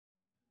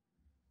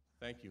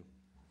Thank you.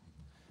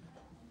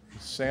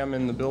 Is Sam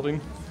in the building?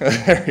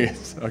 There he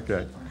is.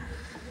 Okay.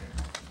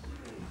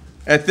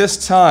 At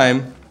this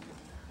time,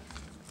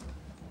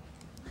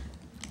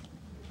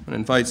 I'm going to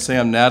invite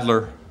Sam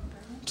Nadler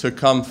to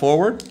come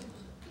forward.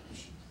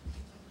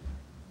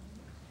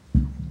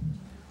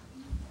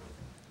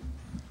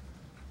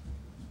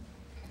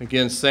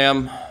 Again,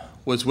 Sam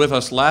was with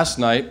us last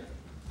night,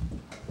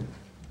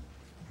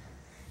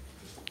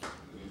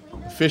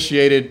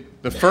 officiated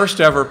the first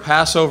ever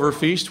Passover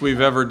feast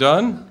we've ever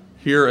done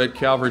here at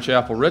Calvary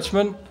Chapel,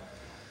 Richmond.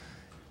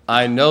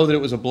 I know that it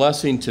was a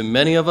blessing to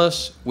many of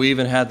us. We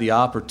even had the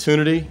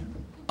opportunity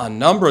a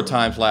number of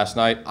times last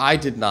night. I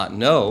did not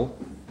know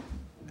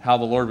how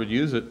the Lord would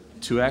use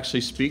it to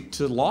actually speak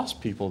to lost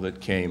people that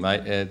came.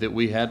 That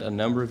we had a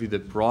number of you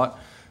that brought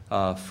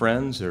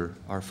friends or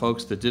our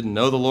folks that didn't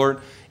know the Lord.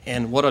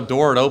 And what a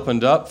door it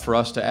opened up for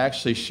us to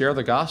actually share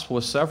the gospel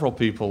with several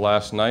people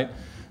last night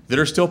that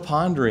are still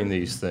pondering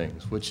these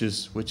things, which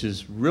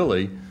is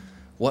really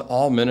what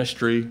all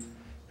ministry,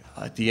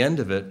 at the end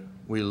of it,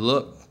 we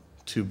look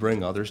to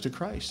bring others to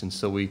Christ. And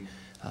so we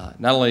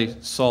not only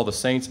saw the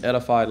saints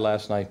edified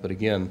last night, but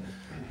again,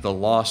 the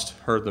lost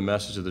heard the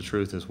message of the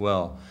truth as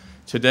well.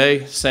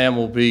 Today, Sam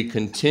will be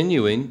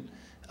continuing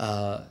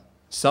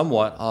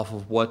somewhat off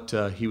of what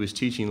he was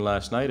teaching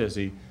last night as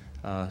he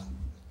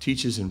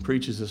teaches and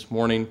preaches this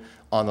morning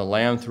on the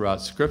Lamb throughout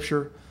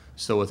Scripture.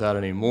 So without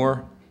any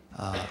more,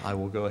 I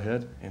will go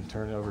ahead and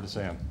turn it over to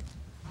Sam.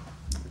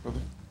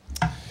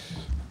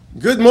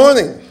 Good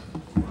morning.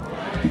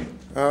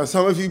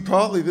 Some of you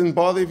probably didn't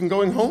bother even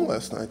going home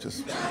last night,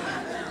 just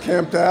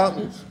camped out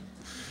and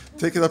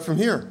take it up from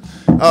here.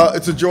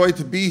 It's a joy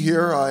to be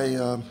here.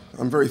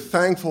 I'm very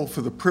thankful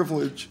for the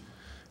privilege,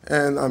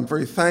 and I'm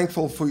very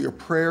thankful for your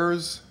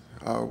prayers.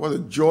 What a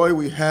joy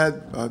we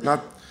had,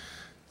 not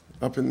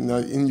up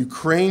in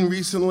Ukraine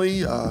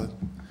recently.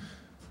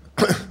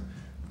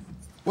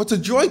 What's a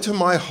joy to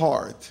my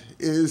heart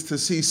is to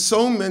see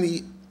so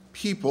many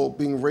people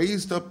being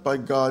raised up by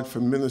God for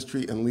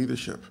ministry and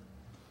leadership.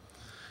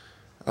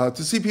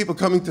 To see people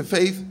coming to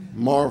faith,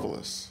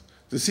 marvelous.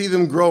 To see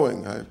them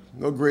growing, I have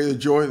no greater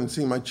joy than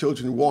seeing my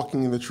children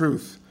walking in the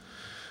truth.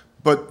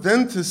 But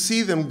then to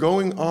see them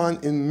going on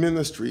in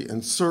ministry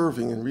and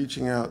serving and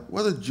reaching out,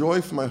 what a joy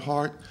for my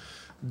heart,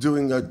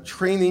 doing a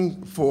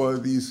training for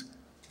these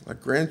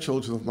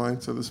grandchildren of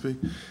mine, so to speak,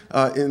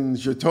 in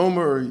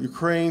Zhytomyr,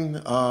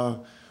 Ukraine.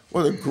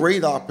 What a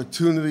great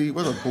opportunity.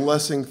 What a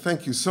blessing.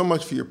 Thank you so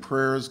much for your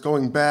prayers.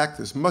 Going back,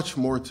 there's much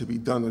more to be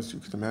done, as you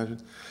can imagine.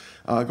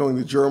 Going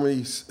to Germany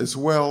as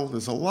well.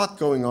 There's a lot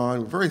going on.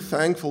 We're very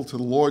thankful to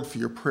the Lord for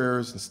your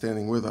prayers and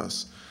standing with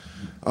us.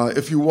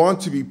 If you want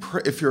to be,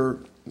 if you're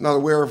not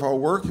aware of our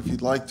work, if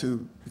you'd like to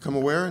become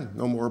aware and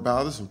know more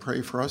about us and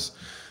pray for us,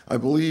 I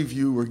believe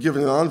you were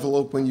given an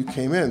envelope when you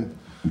came in.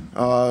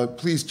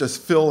 Please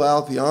just fill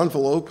out the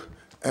envelope,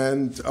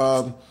 and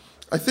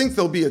I think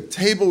there'll be a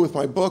table with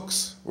my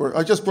books, or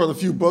I just brought a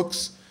few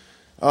books.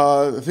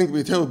 I think there'll be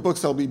a table of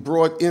books that'll be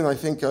brought in, I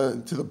think,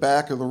 to the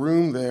back of the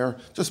room there.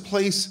 Just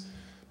place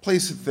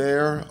it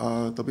there.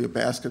 There'll be a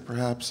basket,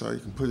 perhaps, you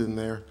can put it in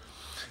there.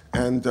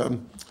 And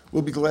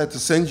we'll be glad to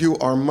send you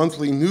our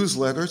monthly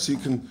newsletter so you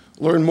can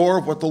learn more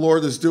of what the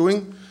Lord is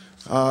doing.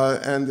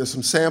 And there's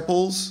some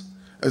samples,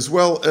 as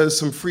well as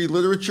some free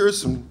literature,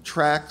 some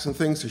tracts and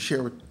things to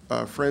share with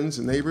friends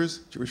and neighbors,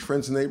 Jewish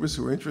friends and neighbors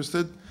who are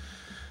interested.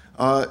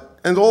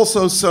 And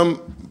also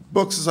some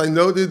books, as I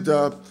noted,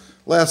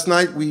 last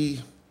night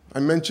I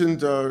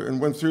mentioned and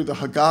went through the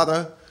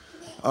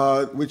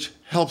Haggadah, which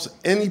helps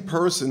any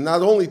person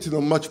not only to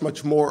know much,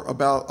 much more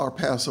about our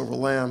Passover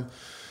lamb,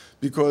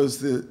 because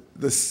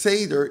the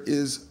Seder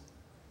is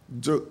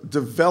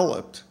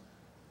developed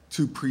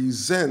to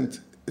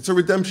present, it's a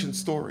redemption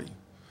story.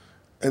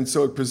 And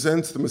so it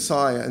presents the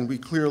Messiah, and we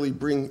clearly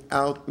bring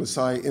out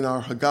Messiah in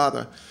our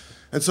Haggadah.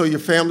 And so your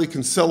family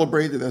can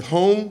celebrate it at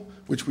home,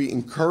 which we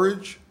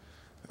encourage,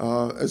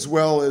 as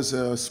well as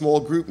small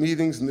group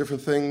meetings and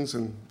different things.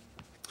 And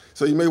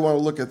so you may want to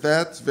look at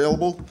that. It's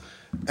available.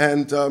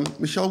 And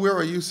Michelle, where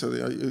are you?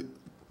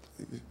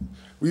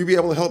 Will you be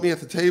able to help me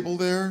at the table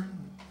there?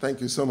 Thank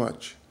you so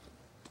much.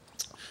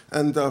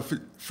 And for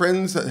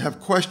friends that have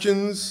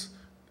questions,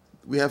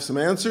 we have some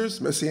answers.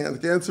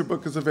 Messianic Answer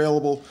book is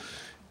available.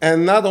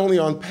 And not only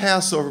on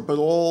Passover, but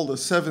all the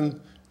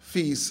 7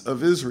 feasts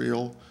of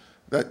Israel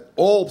that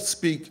all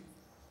speak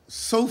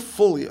so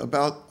fully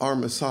about our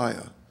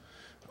Messiah.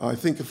 I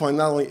think you'll find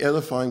not only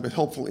edifying, but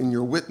helpful in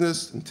your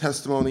witness and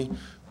testimony.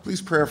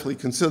 Please prayerfully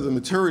consider the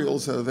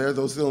materials that are there.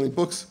 Those are the only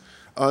books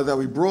that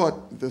we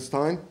brought this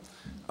time.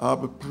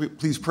 But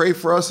please pray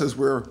for us as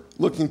we're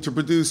looking to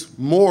produce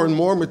more and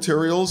more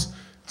materials,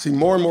 see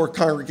more and more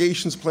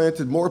congregations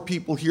planted, more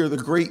people hear the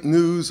great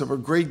news of a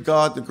great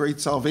God, the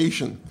great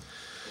salvation.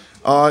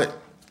 I'd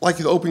like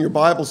you to open your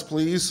Bibles,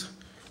 please,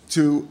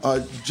 to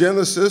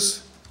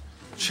Genesis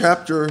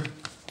chapter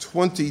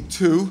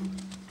 22.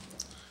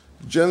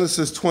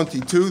 Genesis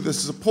 22.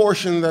 This is a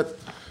portion that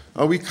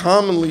we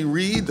commonly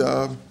read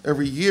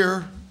every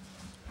year.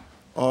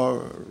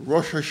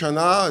 Rosh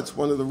Hashanah. It's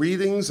one of the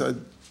readings,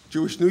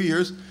 Jewish New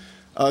Year's.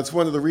 It's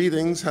one of the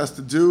readings, has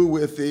to do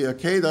with the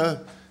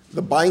Akedah,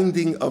 the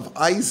binding of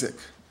Isaac,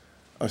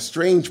 a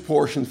strange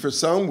portion for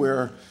some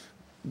where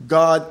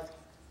God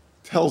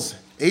tells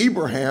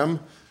Abraham,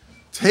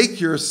 take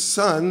your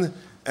son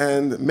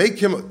and make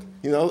him,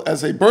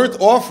 as a burnt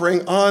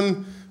offering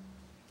on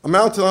a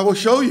mountain I will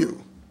show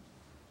you.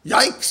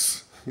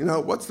 Yikes!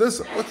 What's this?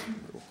 What's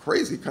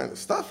crazy kind of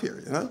stuff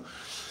here,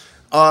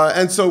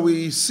 And so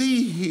we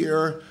see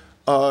here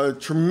a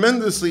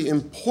tremendously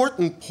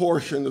important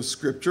portion of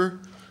Scripture,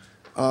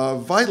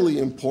 vitally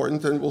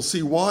important, and we'll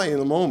see why in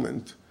a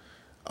moment.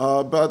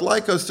 But I'd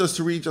like us just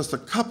to read just a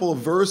couple of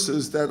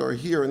verses that are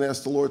here and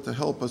ask the Lord to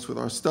help us with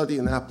our study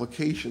and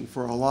application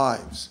for our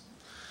lives.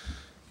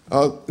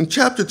 In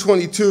chapter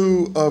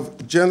 22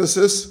 of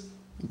Genesis,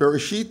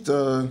 Bereshit,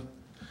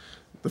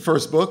 the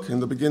first book,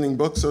 and the beginning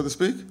book, so to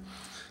speak,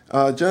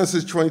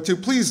 Genesis 22,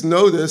 please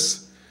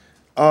notice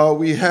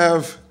we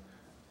have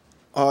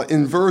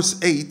in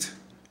verse 8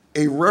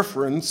 a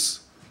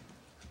reference,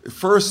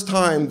 first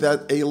time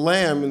that a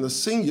lamb in the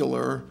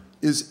singular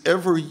is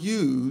ever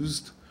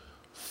used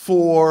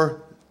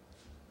for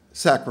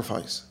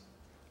sacrifice.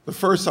 The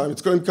first time.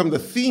 It's going to become the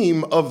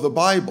theme of the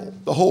Bible.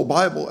 The whole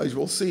Bible, as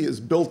you'll see, is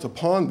built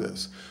upon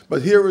this.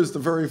 But here is the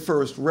very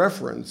first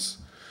reference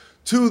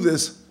to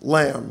this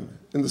lamb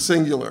in the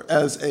singular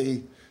as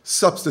a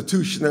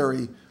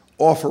substitutionary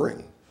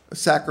offering, a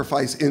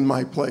sacrifice in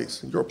my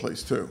place, in your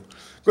place too.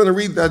 I'm going to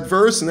read that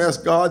verse and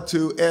ask God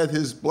to add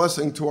his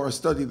blessing to our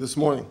study this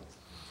morning.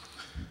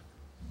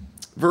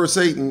 Verse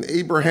 8, and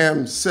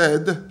Abraham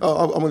said,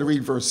 I'm going to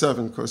read verse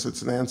 7 because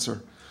it's an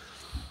answer.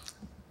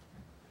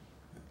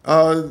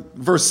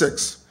 Verse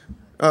 6.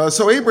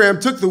 So Abraham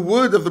took the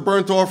wood of the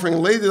burnt offering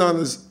and laid it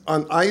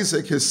on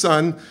Isaac, his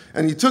son,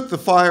 and he took the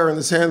fire in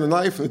his hand, the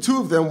knife, and the two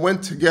of them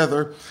went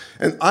together.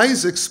 And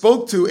Isaac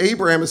spoke to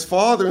Abraham, his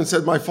father, and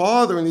said, my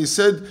father. And he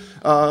said,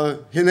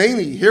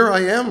 Hineni, here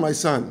I am, my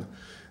son.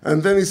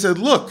 And then he said,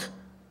 look,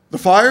 the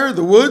fire,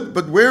 the wood,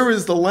 but where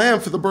is the lamb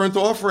for the burnt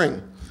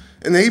offering?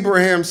 And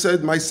Abraham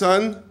said, my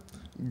son,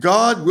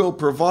 God will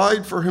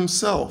provide for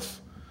himself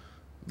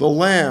the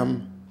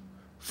lamb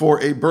for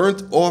a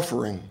burnt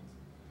offering.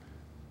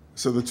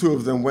 So the two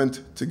of them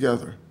went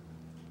together.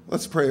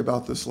 Let's pray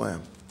about this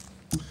lamb.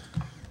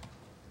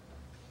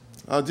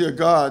 Dear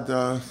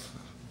God,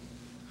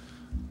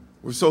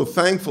 we're so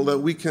thankful that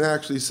we can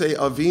actually say,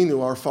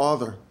 Avinu, our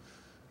Father,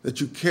 that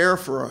you care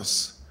for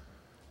us,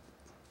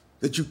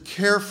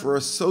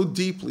 so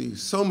deeply,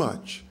 so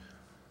much,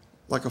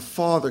 like a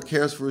father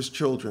cares for his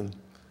children.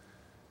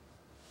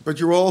 But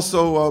you're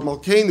also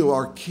Malkeinu,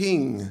 our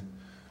King,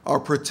 our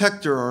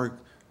protector, our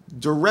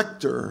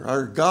director,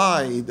 our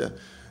guide.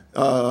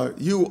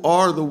 You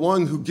are the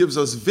one who gives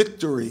us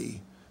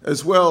victory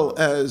as well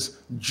as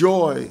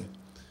joy.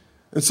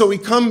 And so we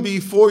come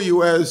before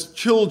you as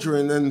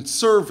children and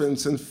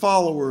servants and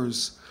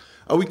followers.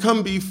 We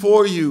come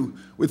before you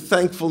with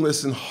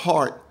thankfulness in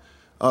heart,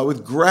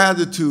 with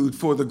gratitude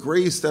for the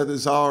grace that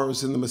is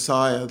ours in the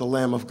Messiah, the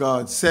Lamb of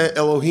God. Se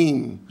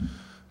Elohim,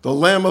 the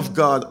Lamb of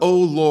God. O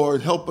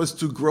Lord, help us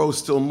to grow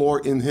still more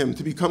in him,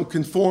 to become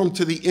conformed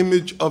to the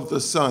image of the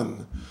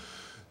Son,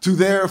 to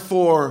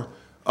therefore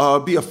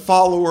be a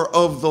follower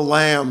of the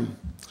Lamb,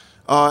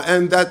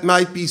 and that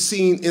might be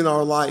seen in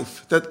our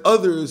life, that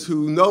others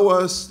who know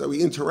us, that we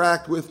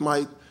interact with,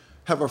 might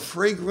have a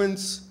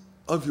fragrance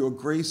of your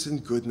grace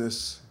and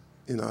goodness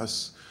in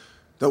us,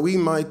 that we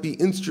might be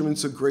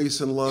instruments of grace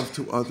and love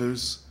to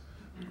others.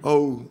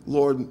 Oh,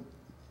 Lord,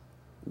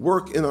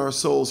 work in our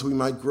souls so we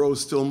might grow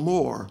still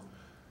more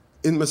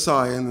in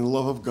Messiah and in the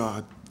love of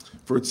God.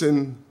 For it's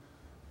in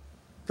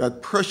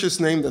that precious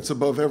name that's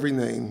above every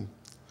name,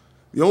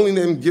 the only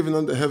name given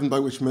under heaven by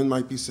which men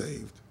might be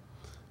saved.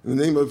 In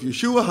the name of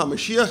Yeshua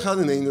HaMashiach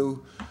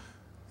Adonenu,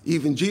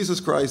 even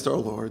Jesus Christ our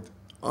Lord.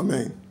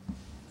 Amen.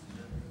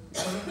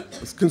 I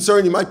was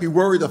concerned you might be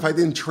worried if I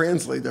didn't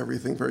translate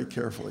everything very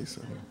carefully.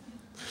 So.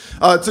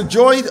 It's a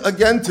joy,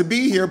 again, to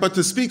be here, but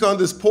to speak on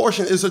this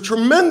portion is a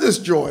tremendous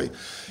joy.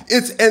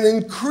 It's an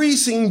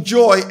increasing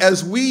joy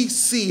as we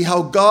see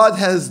how God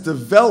has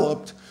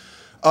developed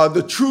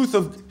the truth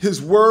of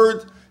his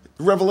word,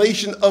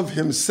 revelation of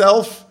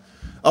himself.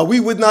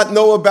 We would not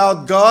know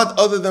about God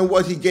other than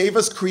what he gave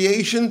us.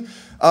 Creation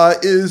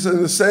is,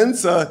 in a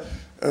sense,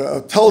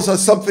 tells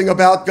us something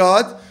about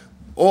God.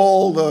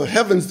 All the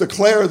heavens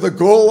declare the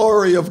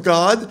glory of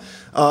God.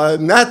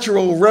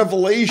 Natural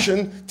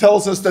revelation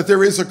tells us that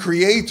there is a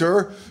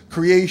creator,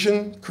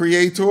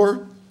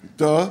 creator,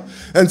 duh.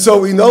 And so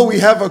we know we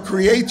have a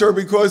creator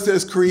because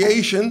there's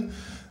creation.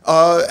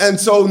 And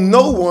so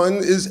no one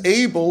is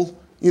able,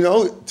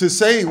 to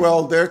say,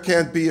 well, there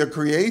can't be a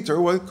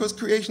creator, well, because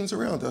creation's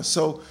around us.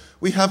 So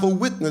we have a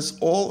witness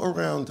all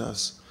around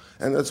us,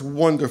 and that's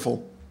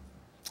wonderful.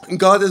 And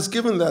God has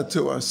given that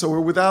to us, so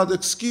we're without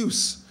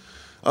excuse.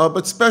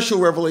 But special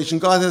revelation,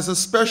 God has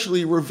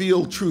especially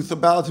revealed truth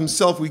about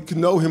himself. We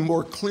can know him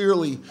more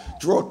clearly,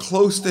 draw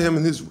close to him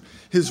in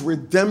his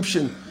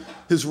redemption,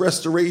 his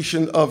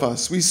restoration of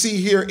us. We see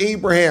here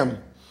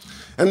Abraham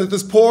And at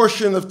this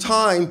portion of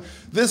time,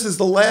 this is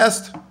the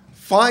last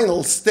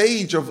final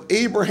stage of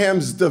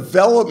Abraham's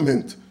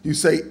development. You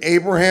say,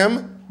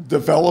 Abraham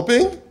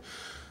developing?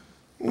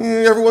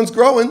 Everyone's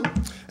growing.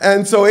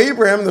 And so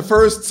Abraham, the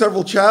first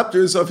several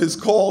chapters of his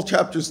call,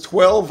 chapters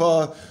 12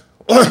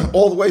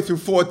 all the way through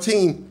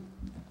 14,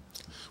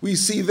 we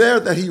see there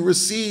that he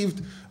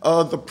received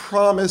the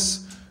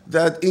promise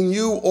that in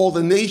you all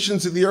the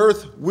nations of the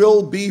earth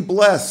will be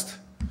blessed.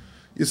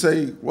 You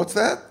say, what's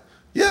that?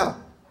 Yeah,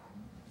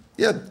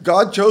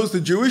 God chose the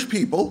Jewish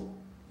people,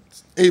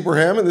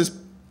 Abraham and his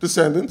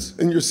descendants,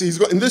 in your seed.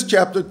 In this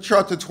chapter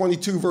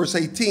 22, verse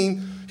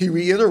 18, he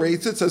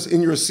reiterates it, says,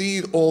 in your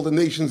seed all the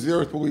nations of the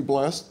earth will be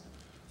blessed.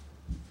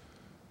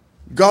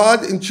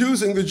 God, in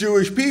choosing the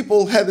Jewish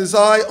people, had his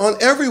eye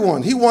on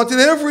everyone. He wanted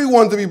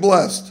everyone to be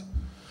blessed.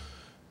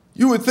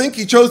 You would think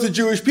he chose the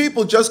Jewish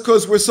people just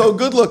because we're so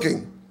good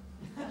looking.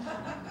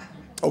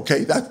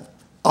 Okay,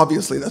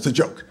 obviously that's a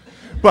joke.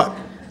 But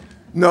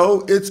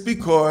no, it's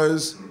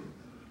because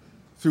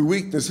through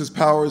weakness his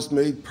power is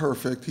made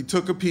perfect. He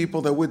took a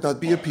people that would not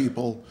be a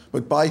people,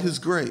 but by his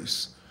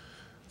grace,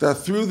 that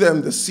through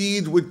them the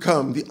seed would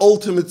come, the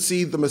ultimate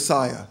seed, the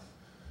Messiah.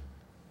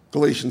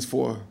 Galatians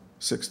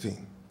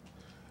 4:16.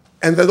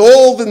 And that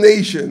all the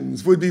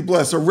nations would be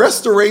blessed. A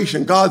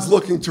restoration. God's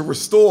looking to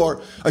restore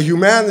a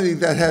humanity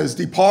that has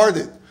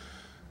departed,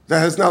 that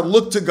has not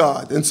looked to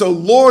God. And so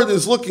Lord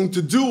is looking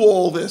to do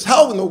all this.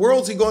 How in the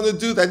world is he going to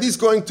do that? He's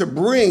going to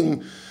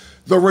bring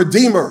the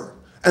Redeemer.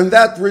 And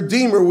that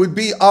Redeemer would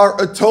be our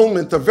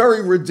atonement, the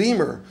very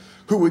Redeemer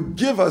who would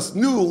give us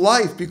new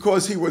life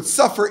because he would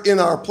suffer in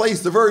our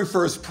place. The very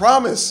first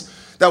promise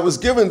that was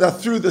given, that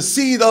through the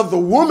seed of the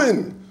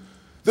woman,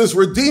 this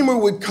Redeemer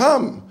would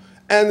come.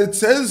 And it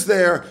says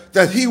there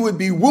that he would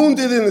be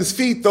wounded in his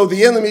feet, though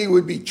the enemy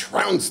would be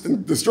trounced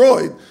and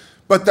destroyed.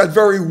 But that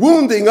very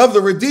wounding of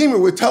the Redeemer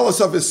would tell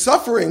us of his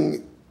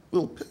suffering,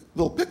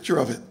 little picture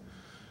of it.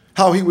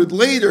 How he would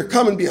later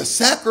come and be a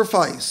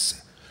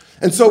sacrifice.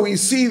 And so we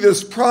see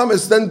this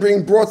promise then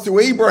being brought through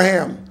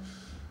Abraham.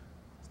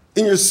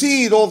 In your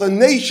seed, all the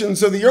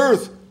nations of the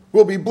earth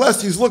will be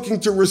blessed. He's looking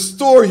to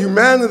restore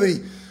humanity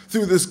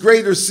through this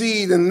greater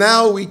seed. And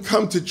now we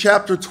come to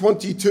chapter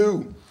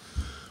 22.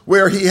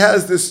 Where he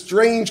has this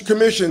strange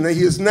commission that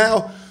he is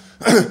now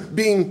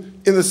being,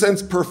 in a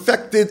sense,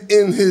 perfected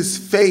in his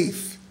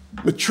faith,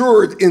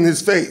 matured in his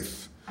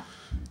faith.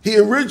 He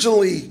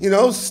originally,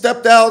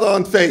 stepped out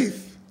on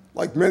faith,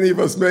 like many of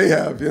us may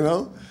have,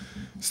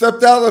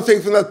 stepped out on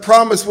faith when that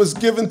promise was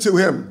given to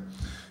him.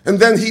 And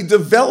then he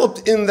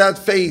developed in that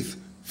faith,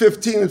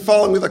 15 and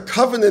following, with a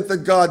covenant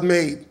that God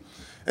made.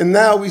 And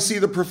now we see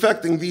the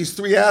perfecting. These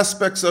three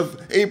aspects of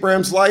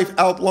Abraham's life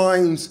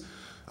outlines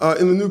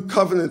in the New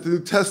Covenant, the New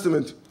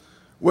Testament,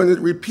 when it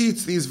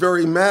repeats these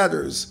very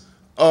matters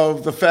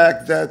of the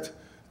fact that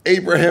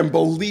Abraham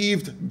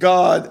believed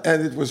God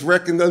and it was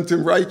reckoned unto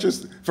him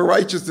for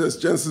righteousness,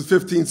 Genesis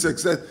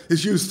 15:6, that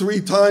is used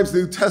three times in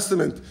the New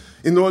Testament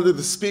in order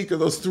to speak of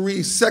those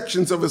three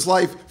sections of his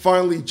life.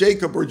 Finally,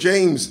 Jacob or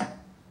James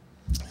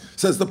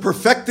says the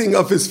perfecting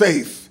of his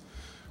faith.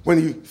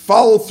 When he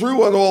followed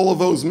through on all of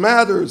those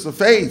matters of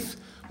faith,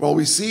 well,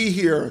 we see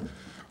here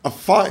a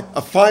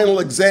final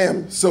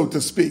exam, so to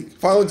speak.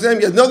 Final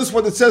exam. Yet notice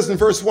what it says in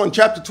verse 1,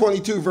 chapter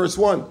 22, verse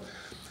 1.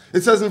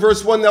 It says in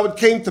verse 1, now it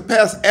came to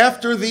pass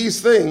after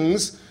these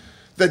things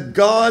that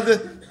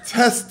God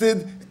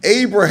tested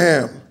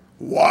Abraham.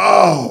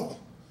 Wow.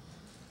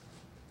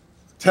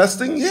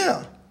 Testing?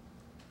 Yeah.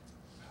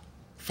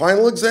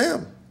 Final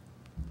exam.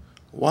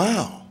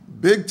 Wow.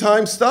 Big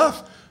time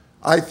stuff.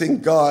 I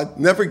think God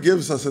never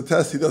gives us a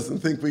test he doesn't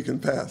think we can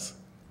pass.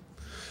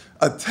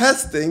 A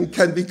testing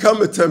can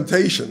become a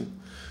temptation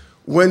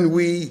when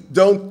we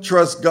don't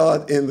trust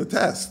God in the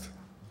test.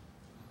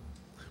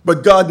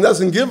 But God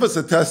doesn't give us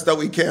a test that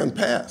we can't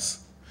pass.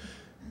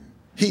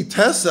 He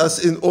tests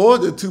us in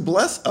order to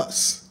bless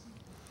us.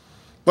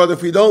 But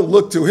if we don't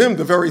look to him,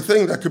 the very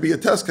thing that could be a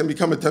test can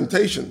become a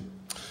temptation.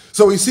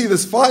 So we see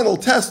this final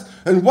test,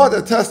 and what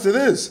a test it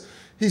is.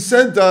 He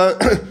said,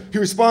 he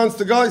responds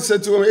to God, he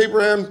said to him,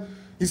 Abraham,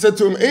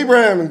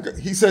 and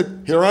he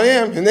said, here I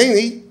am,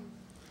 Hineni.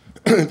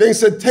 Then he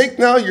said, take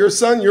now your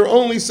son, your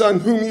only son,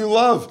 whom you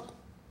love,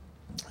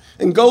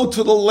 and go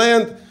to the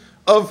land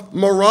of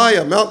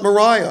Moriah, Mount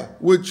Moriah,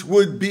 which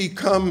would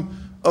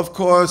become, of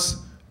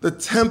course, the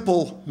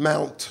Temple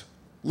Mount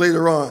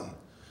later on.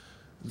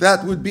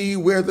 That would be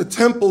where the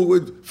temple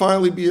would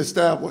finally be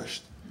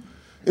established.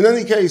 In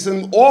any case,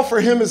 and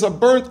offer him as a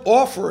burnt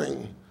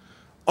offering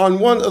on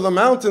one of the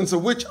mountains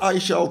of which I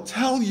shall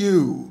tell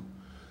you.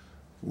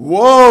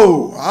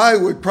 Whoa, I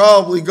would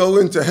probably go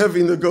into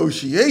heavy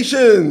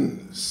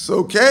negotiations.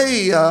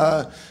 Okay,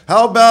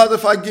 how about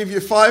if I give you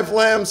 5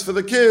 lambs for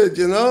the kid,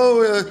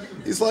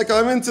 He's like,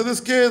 I'm into this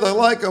kid. I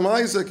like him.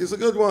 Isaac is a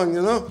good one,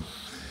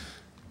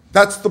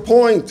 That's the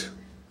point.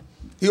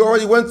 He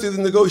already went through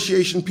the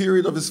negotiation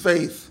period of his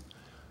faith.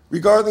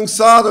 Regarding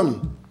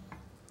Sodom,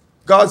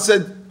 God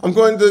said, I'm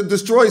going to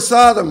destroy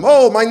Sodom.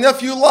 Oh, my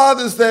nephew Lot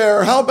is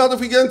there. How about if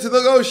we get into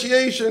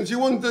negotiations? You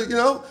wouldn't,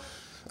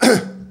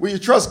 Will you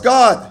trust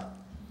God?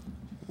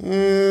 What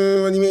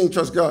do you mean,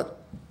 trust God?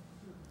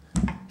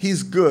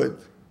 He's good.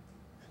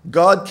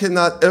 God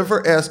cannot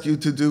ever ask you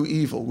to do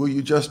evil. Will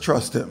you just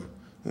trust him?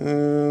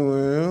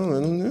 Well, I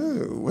don't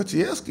know. What's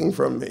he asking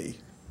from me?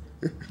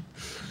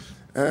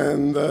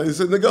 And is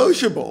it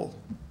negotiable?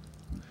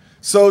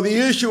 So the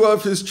issue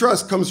of his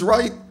trust comes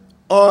right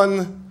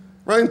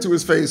into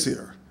his face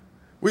here.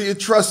 Will you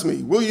trust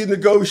me? Will you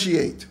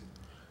negotiate?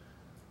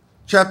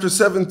 Chapter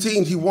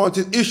 17, he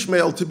wanted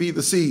Ishmael to be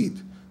the seed.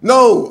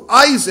 No,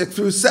 Isaac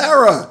through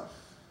Sarah.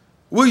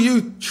 Will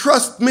you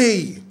trust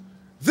me?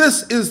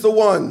 This is the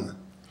one.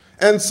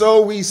 And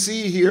so we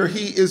see here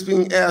he is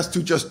being asked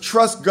to just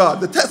trust God.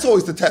 That's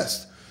always the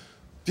test.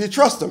 Do you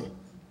trust him?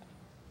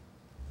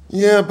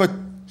 Yeah, but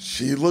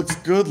she looks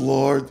good,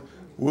 Lord.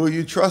 Will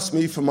you trust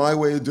me for my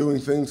way of doing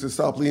things and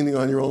stop leaning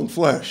on your own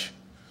flesh?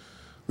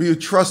 Will you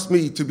trust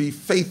me to be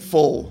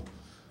faithful?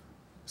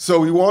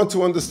 So we want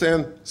to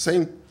understand,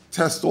 same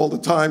test all the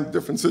time,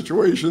 different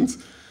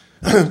situations.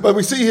 But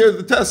we see here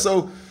the test.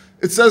 So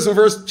it says in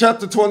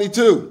chapter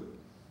 22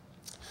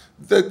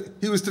 that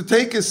he was to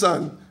take his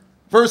son.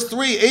 Verse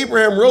 3,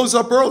 Abraham rose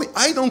up early.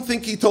 I don't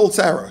think he told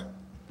Sarah.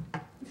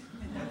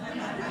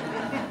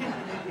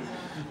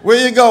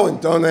 Where you going?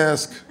 Don't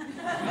ask.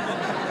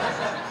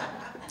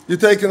 You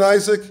taking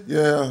Isaac?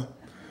 Yeah.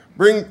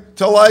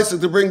 Tell Isaac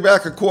to bring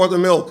back a quart of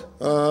milk.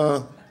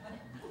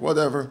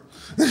 Whatever.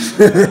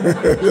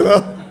 You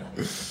know?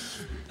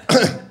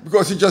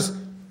 Because he just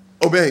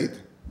obeyed.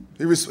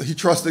 He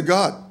trusted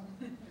God.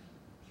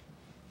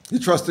 He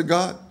trusted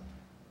God.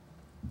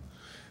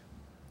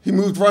 He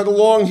moved right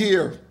along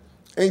here.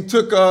 And he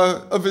took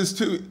of his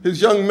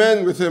young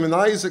men with him, and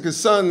Isaac his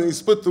son, and he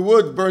split the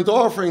wood, burnt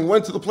offering,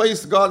 went to the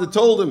place that God had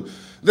told him.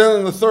 Then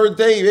on the third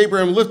day,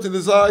 Abraham lifted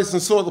his eyes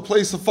and saw the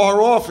place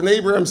afar off. And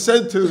Abraham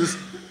said to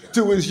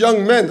his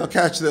young men, now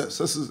catch this.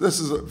 This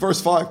is verse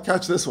 5.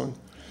 Catch this one.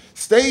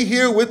 Stay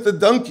here with the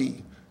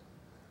donkey.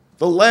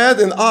 The lad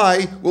and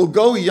I will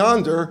go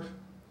yonder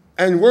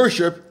and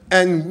worship,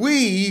 and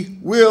we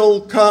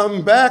will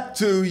come back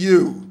to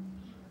you.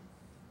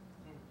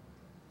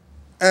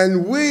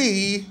 And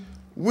we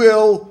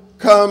will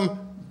come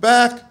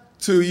back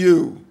to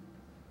you.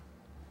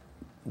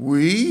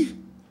 We?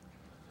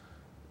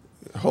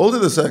 Hold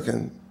it a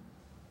second.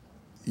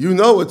 You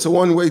know it's a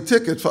one-way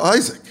ticket for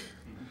Isaac.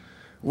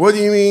 What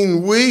do you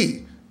mean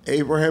we?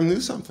 Abraham knew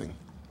something.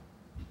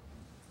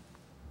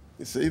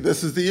 You see,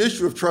 this is the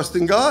issue of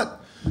trusting God.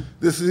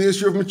 This is the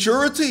issue of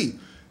maturity.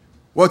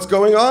 What's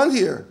going on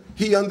here?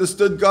 He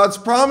understood God's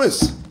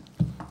promise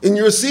in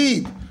your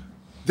seed.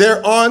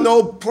 There are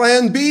no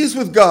plan Bs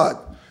with God.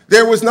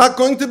 There was not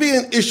going to be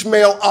an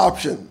Ishmael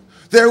option.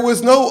 There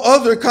was no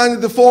other kind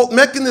of default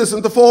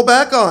mechanism to fall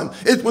back on.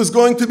 It was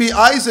going to be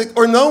Isaac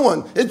or no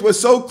one. It was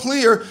so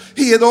clear.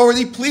 He had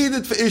already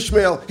pleaded for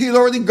Ishmael. He had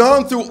already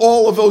gone through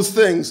all of those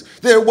things.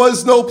 There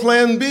was no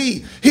plan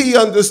B. He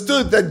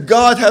understood that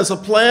God has a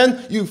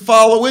plan. You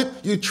follow it.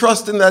 You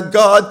trust in that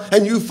God,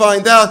 and you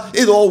find out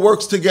it all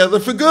works together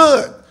for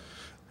good.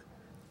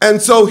 And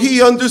so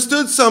he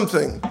understood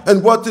something.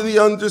 And what did he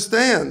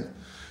understand?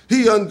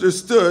 He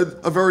understood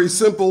a very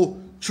simple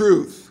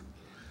truth.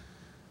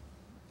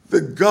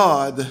 That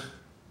God,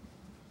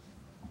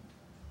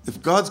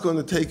 if God's going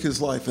to take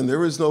his life and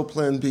there is no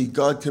plan B,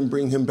 God can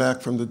bring him back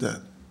from the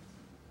dead.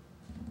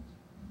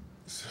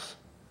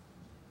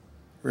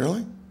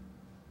 Really?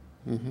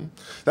 Mm-hmm.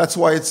 That's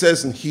why it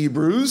says in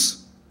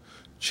Hebrews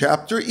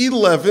chapter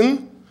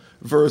 11,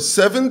 verse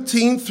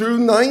 17 through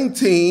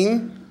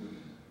 19,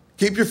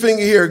 keep your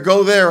finger here,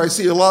 go there. I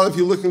see a lot of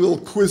you looking a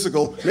little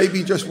quizzical.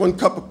 Maybe just one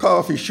cup of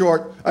coffee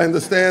short, I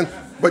understand,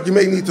 but you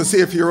may need to see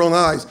it for your own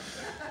eyes.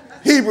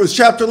 Hebrews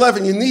chapter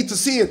 11, you need to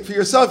see it for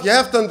yourself. You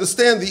have to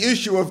understand the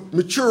issue of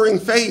maturing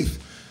faith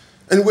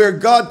and where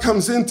God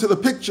comes into the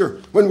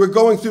picture when we're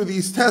going through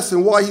these tests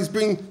and why he's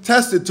being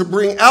tested to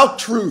bring out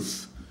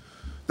truth,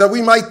 that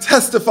we might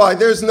testify.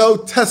 There's no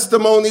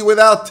testimony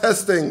without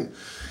testing.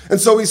 And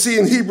so we see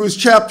in Hebrews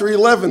chapter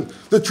 11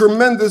 the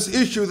tremendous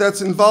issue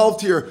that's involved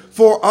here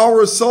for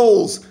our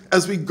souls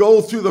as we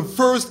go through the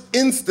first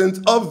instant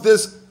of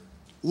this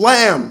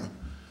lamb.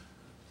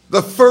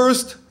 The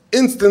first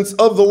instance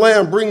of the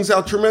lamb brings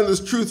out tremendous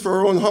truth for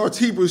our own hearts.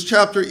 Hebrews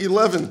chapter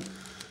 11.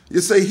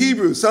 You say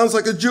Hebrews, sounds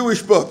like a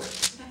Jewish book.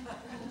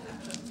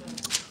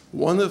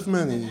 One of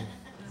many.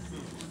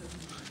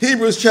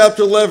 Hebrews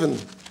chapter 11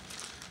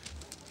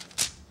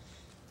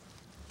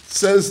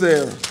 says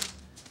there,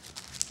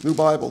 New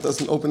Bible,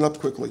 doesn't open up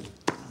quickly.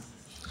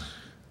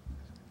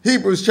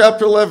 Hebrews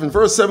chapter 11,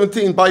 verse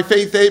 17, by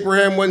faith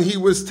Abraham, when he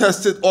was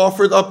tested,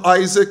 offered up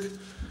Isaac,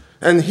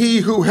 and he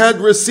who had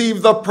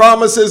received the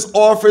promises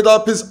offered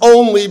up his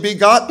only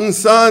begotten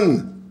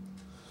son,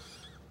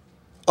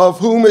 of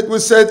whom it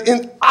was said,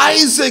 in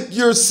Isaac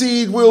your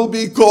seed will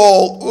be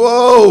called.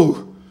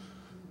 Whoa!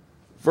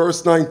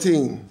 Verse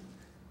 19,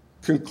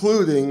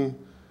 concluding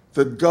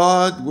that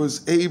God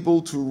was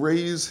able to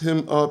raise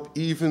him up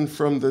even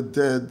from the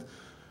dead,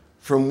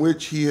 from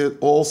which he had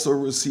also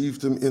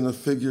received him in a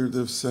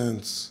figurative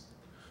sense.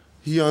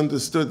 He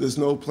understood there's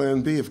no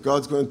plan B. If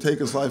God's going to take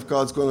his life,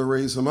 God's going to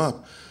raise him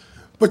up.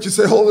 But you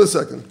say, hold on a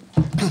second.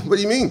 What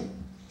do you mean?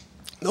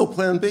 No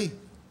plan B.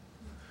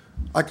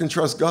 I can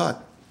trust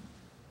God.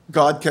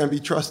 God can be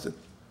trusted.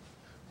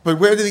 But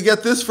where did he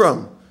get this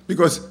from?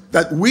 Because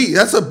that we,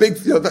 that's a big,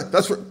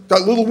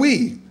 that little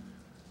we.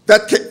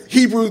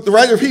 The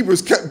writer of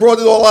Hebrews brought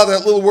it all out of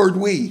that little word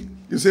we.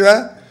 You see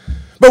that?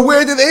 But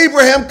where did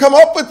Abraham come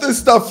up with this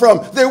stuff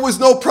from? There was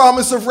no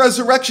promise of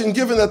resurrection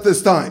given at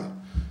this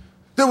time.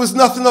 There was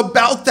nothing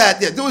about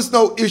that yet. There was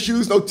no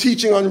issues, no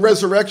teaching on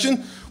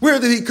resurrection. Where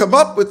did he come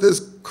up with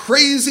this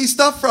crazy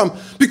stuff from?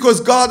 Because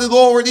God had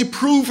already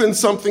proven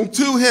something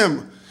to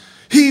him.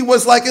 He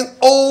was like an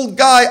old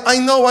guy. I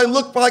know I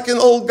look like an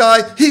old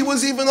guy. He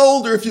was even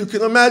older, if you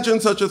can imagine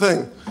such a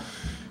thing.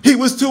 He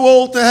was too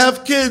old to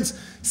have kids.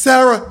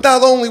 Sarah,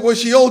 not only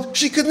was she old,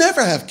 she could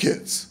never have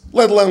kids,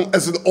 let alone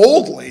as an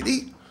old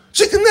lady.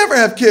 She could never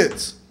have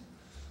kids.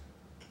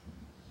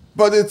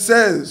 But it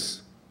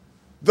says,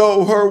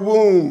 though her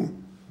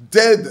womb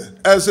dead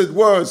as it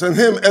was, and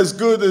him as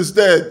good as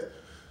dead,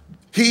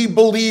 he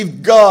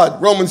believed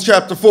God, Romans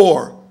chapter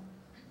 4.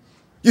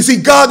 You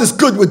see, God is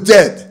good with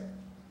dead.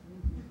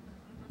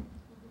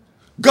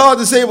 God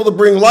is able to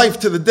bring life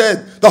to the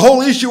dead. The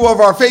whole issue of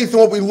our faith and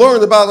what we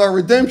learn about our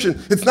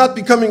redemption, it's not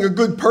becoming a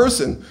good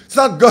person. It's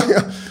not going,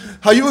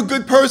 are you a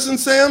good person,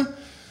 Sam?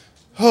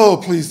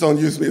 Oh, please don't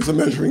use me as a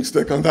measuring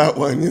stick on that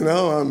one. You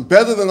know, I'm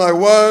better than I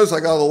was.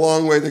 I got a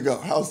long way to go.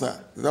 How's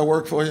that? Does that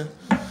work for you?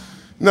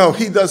 No,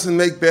 he doesn't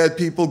make bad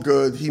people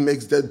good. He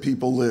makes dead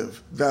people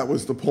live. That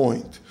was the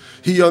point.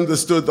 He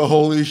understood the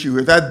whole issue.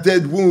 If that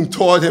dead womb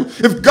taught him,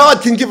 if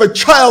God can give a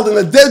child in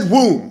a dead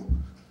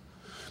womb,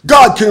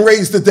 God can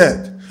raise the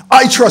dead.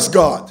 I trust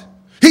God.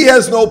 He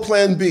has no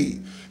plan B.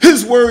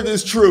 His word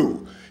is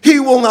true. He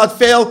will not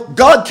fail.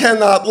 God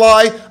cannot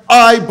lie.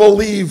 I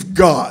believe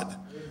God.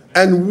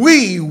 And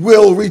we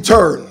will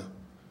return.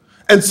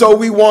 And so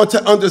we want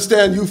to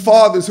understand, you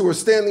fathers who are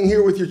standing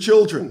here with your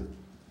children.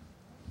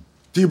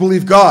 Do you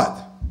believe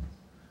God?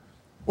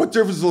 What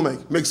difference will it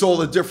make? It makes all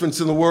the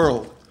difference in the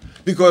world.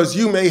 Because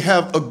you may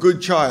have a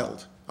good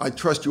child. I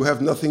trust you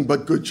have nothing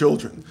but good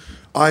children.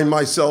 I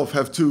myself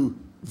have two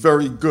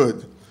very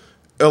good,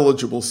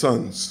 eligible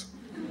sons.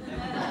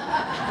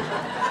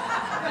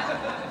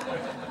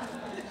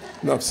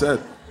 Enough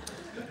said.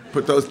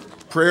 Put those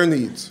prayer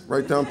needs.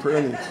 Write down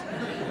prayer needs.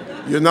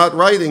 You're not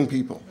writing,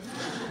 people.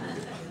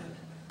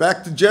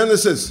 Back to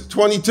Genesis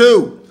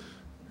 22.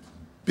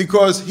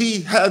 Because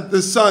he had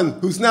this son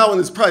who's now in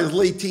his probably his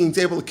late teens,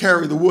 able to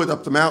carry the wood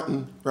up the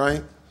mountain,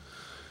 right?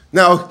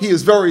 Now, he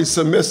is very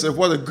submissive.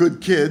 What a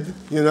good kid,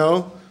 you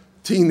know?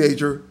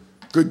 Teenager,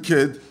 good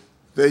kid.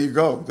 There you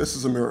go. This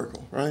is a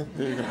miracle, right?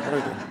 There you go.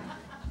 Right there.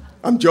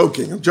 I'm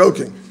joking. No,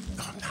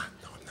 I'm not.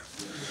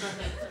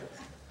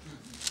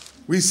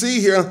 We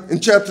see here in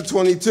chapter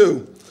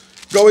 22,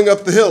 going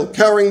up the hill,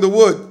 carrying the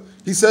wood,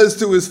 he says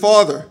to his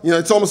father, you know,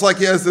 it's almost like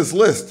he has this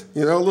list,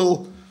 you know, a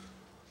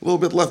little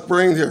bit left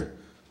brain here.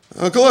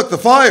 Uncle, look, the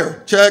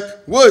fire, check.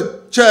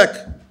 Wood, check.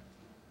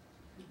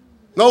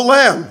 No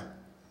lamb.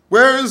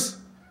 Where's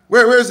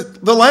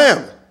the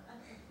lamb?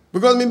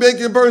 We're going to be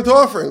making a burnt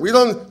offering. We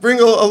don't bring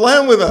a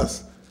lamb with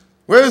us.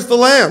 Where's the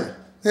lamb?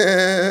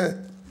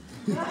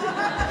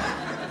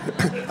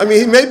 I mean,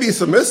 he may be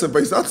submissive, but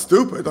he's not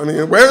stupid. I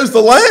mean, where's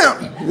the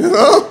lamb? You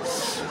know?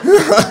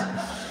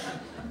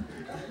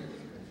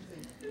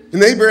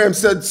 And Abraham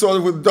said, sort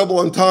of with double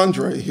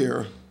entendre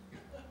here,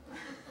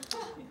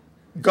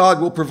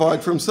 God will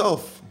provide for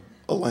himself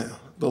the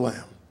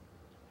lamb,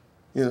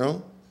 you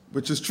know,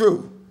 which is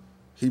true.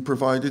 He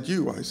provided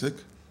you, Isaac.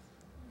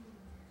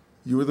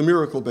 You were the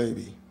miracle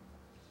baby.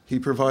 He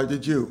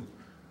provided you.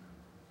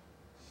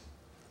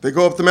 They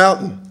go up the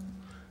mountain.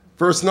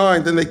 Verse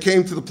 9, then they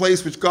came to the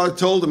place which God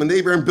told them, and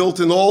Abraham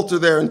built an altar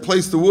there and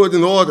placed the wood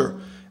in order.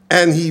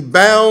 And he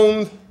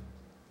bound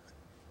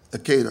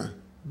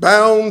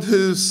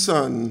his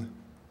son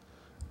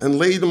and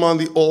laid him on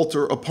the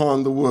altar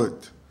upon the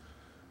wood.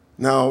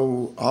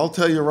 Now, I'll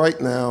tell you right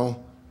now,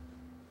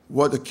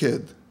 what a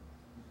kid.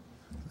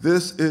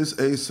 This is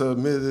a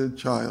submitted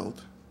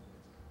child.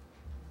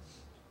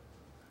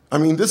 I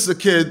mean, this is a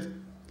kid,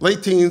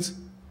 late teens.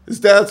 His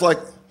dad's like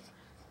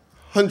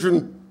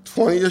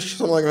 120-ish,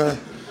 something like that.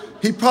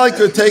 He probably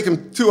could take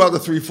him 2 out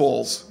of 3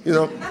 falls, you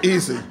know,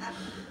 easy.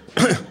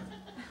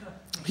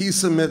 He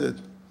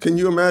submitted. Can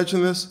you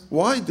imagine this?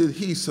 Why did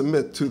he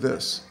submit to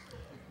this?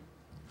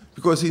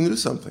 Because he knew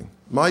something.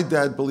 My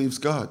dad believes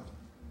God.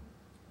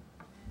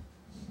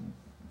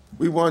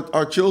 We want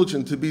our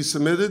children to be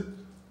submitted.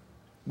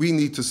 We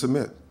need to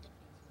submit.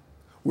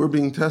 We're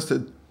being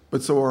tested,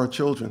 but so are our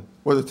children.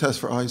 What a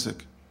test for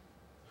Isaac.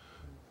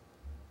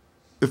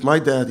 If my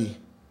daddy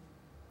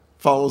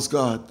follows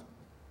God,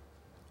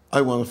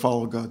 I want to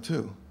follow God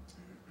too.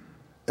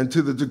 And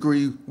to the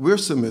degree we're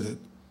submitted,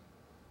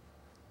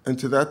 and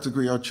to that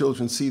degree our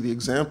children see the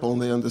example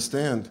and they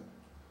understand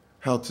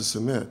how to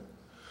submit.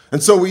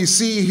 And so we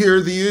see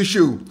here the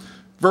issue.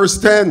 Verse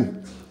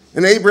 10,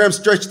 And Abraham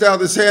stretched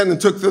out his hand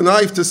and took the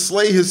knife to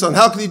slay his son.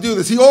 How could he do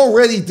this? He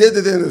already did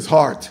it in his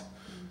heart.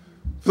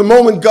 The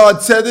moment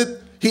God said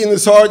it, he in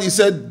his heart, he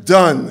said,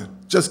 done.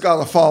 Just got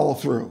to follow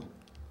through.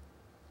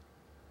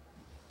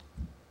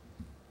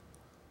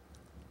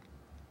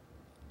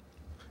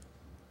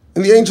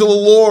 And the angel of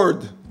the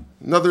Lord,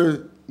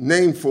 another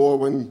name for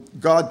when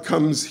God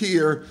comes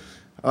here,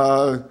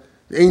 the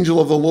angel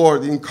of the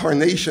Lord, the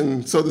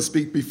incarnation, so to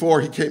speak,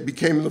 before he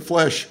became in the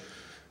flesh,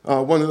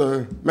 one of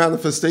the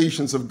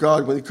manifestations of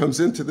God when he comes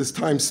into this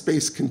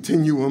time-space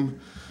continuum,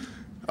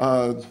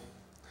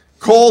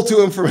 called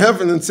to him from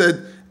heaven and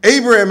said,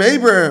 Abraham,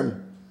 Abraham.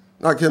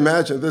 I can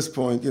imagine at this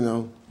point,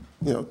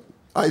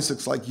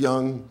 Isaac's like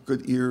young,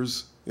 good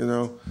ears,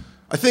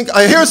 I think,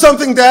 I hear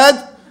something,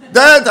 Dad.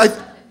 Dad,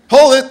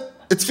 hold it.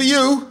 It's for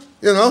you,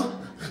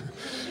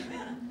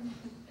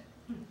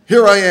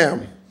 Here I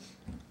am.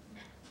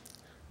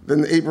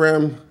 Then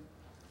Abraham,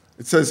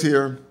 it says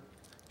here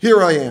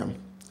I am.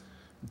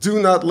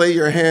 Do not lay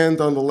your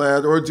hand on the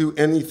lad or do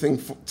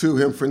anything to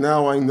him, for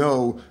now I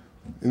know,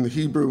 in the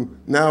Hebrew,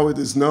 now it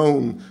is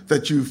known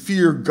that you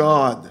fear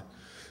God,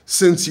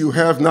 since you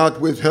have not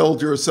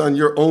withheld your son,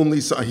 your only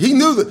son. He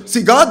knew that.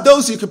 See, God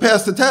knows you could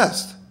pass the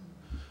test.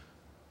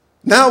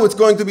 Now it's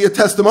going to be a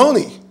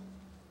testimony.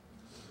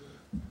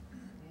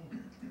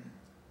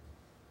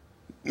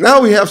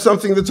 Now we have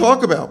something to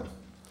talk about,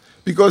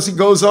 because he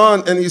goes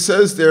on and he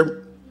says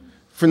there,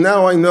 for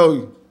now I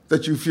know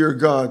that you fear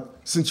God,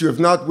 since you have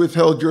not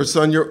withheld your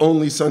son, your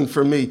only son,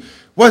 from me.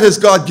 What has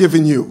God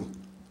given you?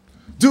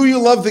 Do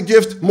you love the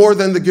gift more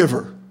than the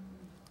giver?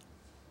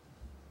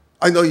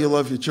 I know you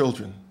love your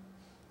children.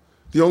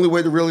 The only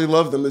way to really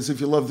love them is if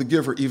you love the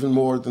giver even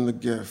more than the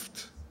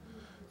gift.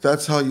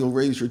 That's how you'll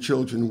raise your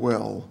children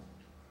well.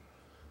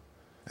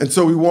 And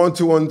so we want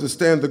to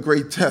understand the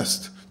great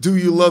test. Do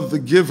you love the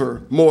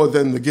giver more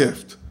than the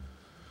gift?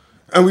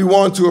 And we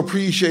want to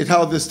appreciate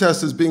how this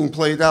test is being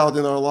played out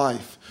in our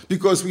life,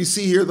 because we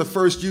see here the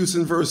first use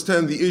in verse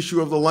 10, the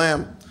issue of the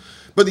lamb.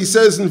 But he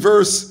says in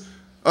verse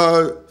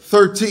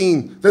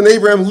 13, then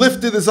Abraham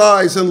lifted his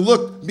eyes and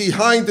looked.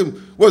 Behind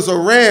him was a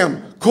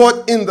ram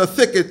caught in the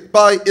thicket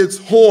by its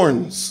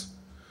horns.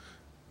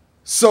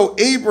 So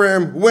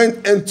Abraham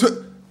went and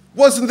took,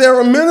 wasn't there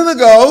a minute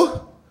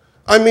ago?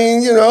 I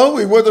mean,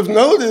 we would have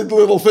noted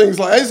little things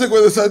like Isaac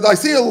would have said, I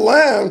see a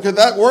lamb. Could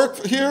that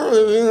work here?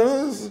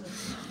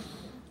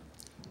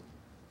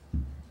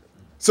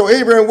 So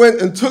Abraham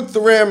went and took the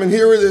ram, and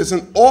here it is,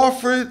 and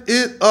offered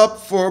it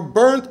up for a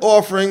burnt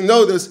offering,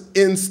 notice,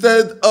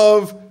 instead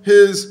of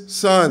his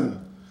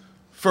son.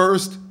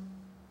 First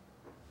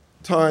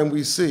time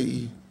we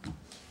see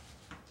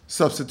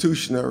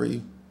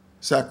substitutionary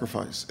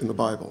sacrifice in the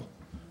Bible.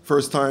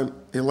 First time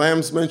a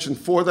lamb's mentioned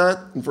for that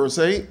in verse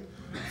 8.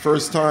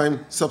 First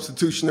time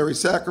substitutionary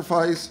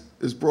sacrifice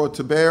is brought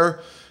to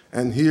bear,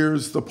 and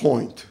here's the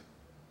point.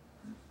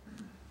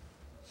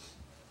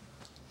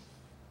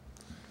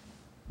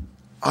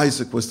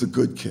 Isaac was the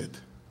good kid.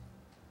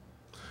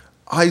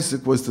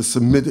 Isaac was the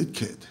submitted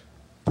kid.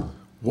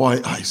 Why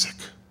Isaac?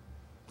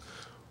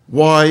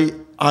 Why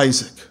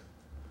Isaac?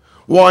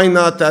 Why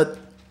not that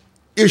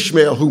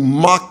Ishmael who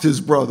mocked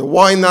his brother?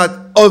 Why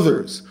not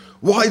others?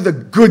 Why the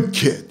good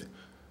kid?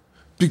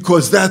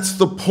 Because that's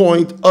the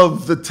point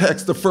of the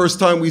text. The first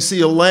time we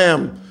see a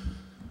lamb,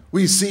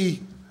 we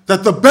see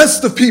that the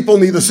best of people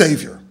need a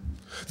savior.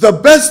 The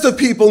best of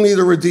people need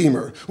a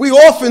redeemer. We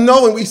often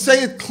know, and we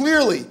say it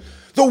clearly,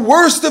 the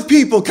worst of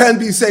people can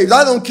be saved.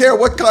 I don't care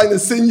what kind of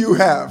sin you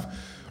have.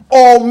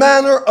 All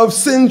manner of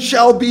sin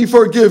shall be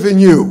forgiven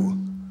you.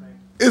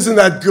 Isn't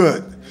that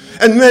good?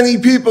 And many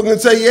people can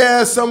say,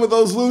 yeah, some of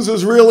those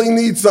losers really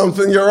need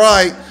something. You're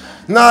right.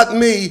 Not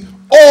me.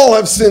 All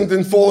have sinned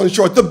and fallen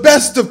short. The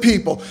best of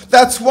people.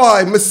 That's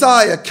why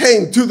Messiah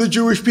came to the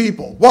Jewish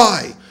people.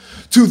 Why?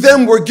 To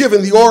them were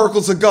given the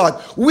oracles of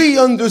God. We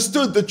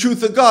understood the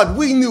truth of God.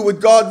 We knew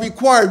what God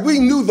required. We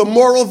knew the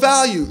moral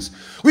values.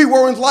 We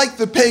weren't like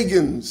the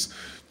pagans,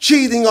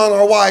 cheating on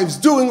our wives,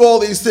 doing all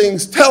these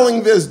things,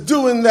 telling this,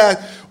 doing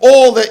that,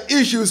 all the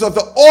issues of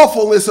the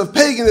awfulness of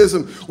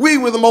paganism. We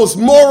were the most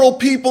moral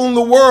people in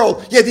the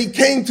world, yet he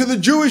came to the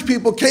Jewish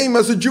people, came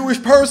as a Jewish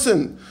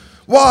person.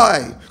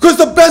 Why? Because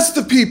the best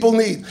of people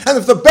need. And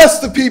if the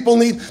best of people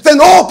need, then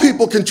all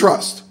people can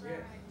trust.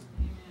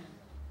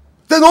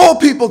 Then all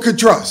people can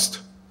trust.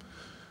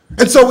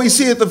 And so we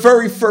see it the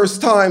very first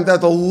time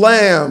that the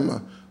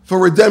lamb for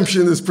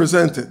redemption is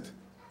presented.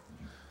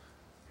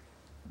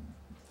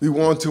 We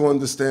want to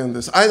understand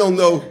this. I don't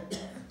know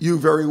you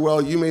very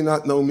well. You may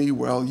not know me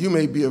well. You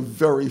may be a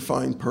very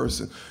fine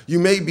person. You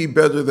may be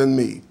better than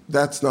me.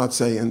 That's not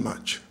saying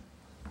much.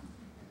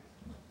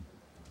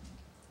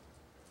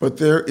 But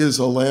there is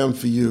a lamb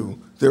for you.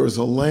 There is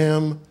a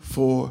lamb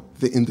for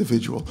the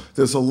individual.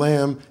 There's a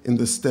lamb in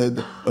the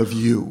stead of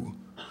you.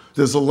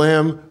 There's a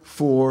lamb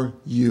for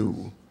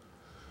you.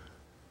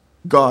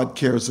 God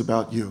cares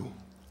about you.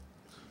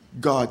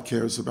 God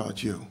cares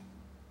about you.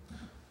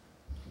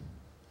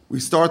 We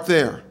start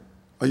there.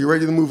 Are you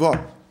ready to move up?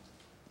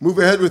 Move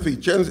ahead with me.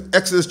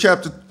 Exodus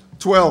chapter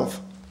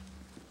 12.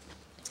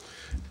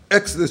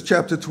 Exodus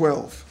chapter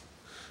 12.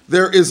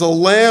 There is a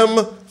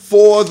lamb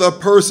for the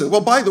person.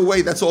 Well, by the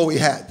way, that's all we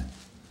had.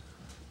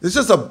 There's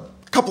just a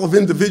couple of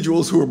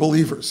individuals who are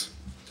believers.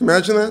 Can you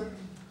imagine that?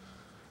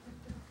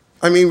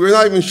 I mean, we're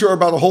not even sure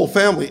about a whole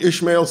family.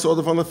 Ishmael sort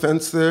of on the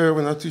fence there.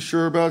 We're not too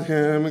sure about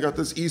him. We got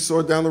this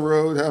Esau down the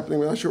road happening.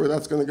 We're not sure where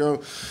that's going to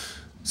go.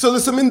 So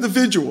there's some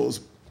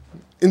individuals.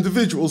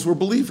 Individuals were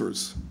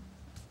believers.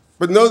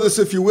 But notice,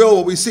 if you will,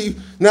 what we see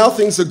now,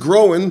 things are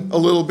growing a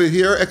little bit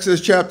here. Exodus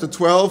chapter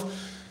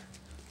 12.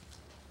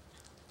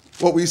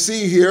 What we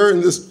see here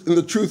in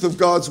the truth of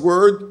God's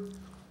word.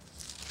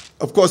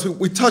 Of course,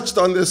 we touched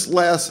on this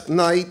last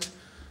night.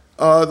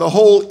 The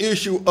whole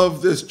issue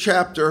of this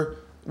chapter,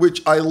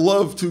 which I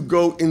love to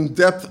go in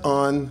depth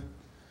on.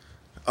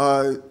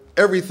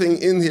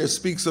 Everything in here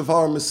speaks of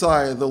our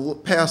Messiah, the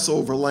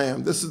Passover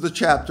lamb. This is the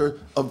chapter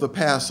of the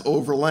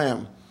Passover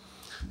lamb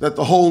that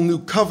the whole new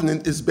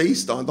covenant is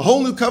based on. The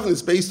whole new covenant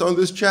is based on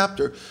this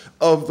chapter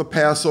of the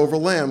Passover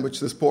lamb, which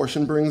this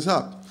portion brings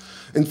up.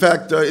 In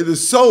fact, it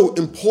is so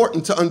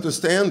important to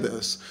understand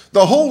this.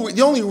 The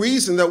only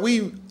reason that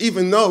we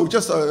even know,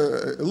 just a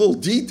little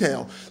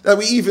detail, that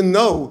we even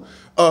know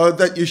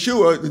that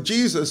Yeshua,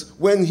 Jesus,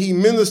 when he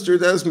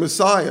ministered as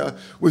Messiah,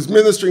 was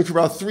ministering for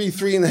about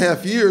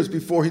 3.5 years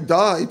before he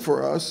died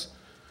for us,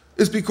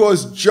 is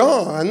because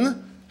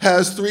John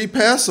has 3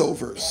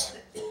 Passovers.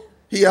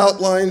 He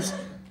outlines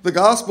the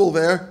gospel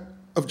there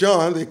of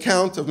John, the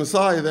account of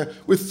Messiah there,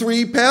 with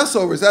 3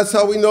 Passovers. That's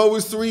how we know it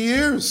was 3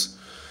 years.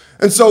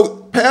 And so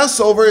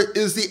Passover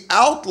is the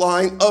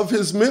outline of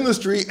his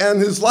ministry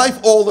and his life.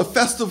 All the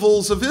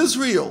festivals of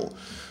Israel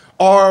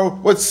are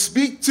what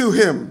speak to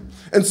him.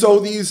 And so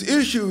these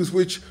issues,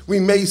 which we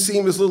may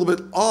seem as a little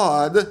bit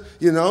odd,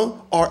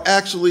 are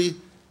actually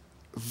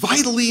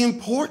vitally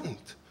important.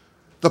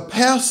 The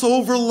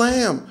Passover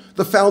lamb,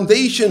 the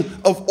foundation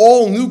of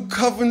all new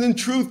covenant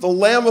truth, the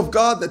Lamb of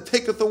God that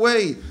taketh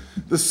away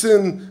the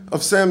sin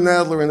of Sam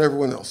Nadler and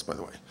everyone else, by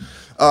the way.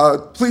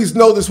 Please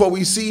notice what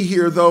we see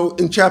here, though,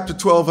 in chapter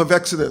 12 of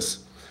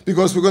Exodus,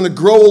 because we're going to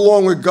grow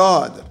along with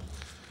God.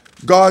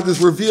 God is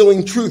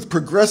revealing truth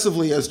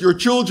progressively. As your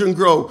children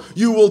grow,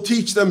 you will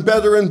teach them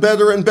better and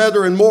better and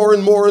better and more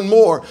and more and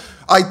more.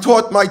 I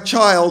taught my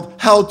child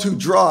how to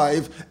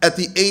drive at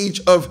the age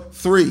of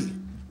 3.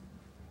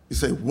 You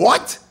say,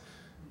 what?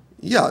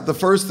 Yeah, the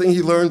first thing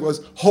he learned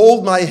was,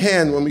 hold my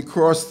hand when we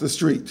cross the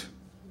street.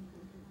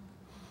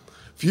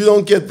 If you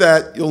don't get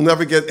that, you'll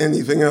never get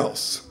anything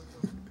else.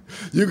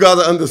 You got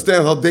to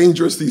understand how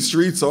dangerous these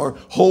streets are.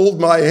 Hold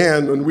my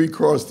hand when we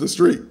cross the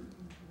street.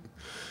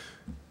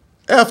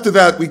 After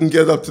that, we can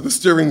get up to the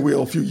steering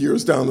wheel a few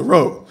years down the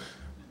road.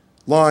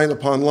 Line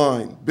upon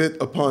line, bit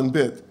upon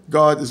bit.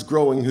 God is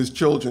growing his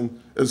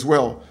children as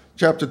well.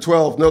 Chapter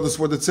 12, notice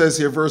what it says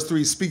here, verse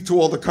 3. Speak to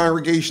all the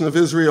congregation of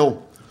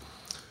Israel,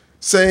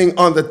 saying,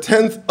 on the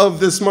 10th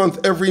of this month,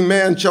 every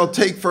man shall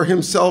take for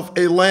himself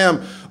a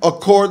lamb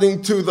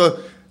according to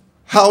the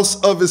house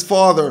of his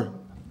father,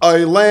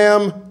 a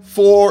lamb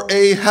for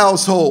a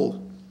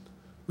household.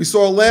 We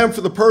saw a lamb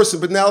for the person,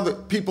 but now the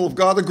people of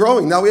God are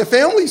growing. Now we have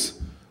families.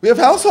 We have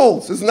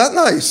households. Isn't that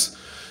nice?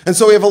 And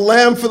so we have a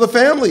lamb for the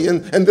family.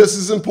 And this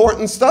is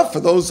important stuff for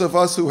those of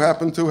us who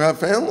happen to have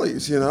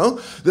families,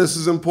 This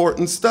is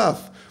important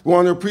stuff. We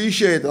want to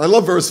appreciate it. I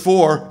love verse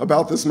 4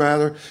 about this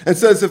matter. It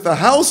says, if the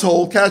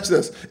household, catch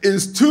this,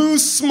 is too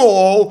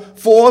small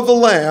for the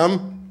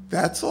lamb,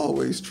 that's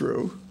always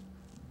true.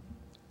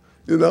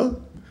 I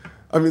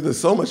mean, there's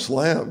so much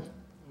lamb.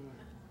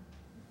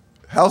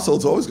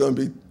 Household's always going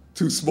to be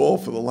too small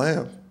for the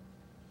lamb.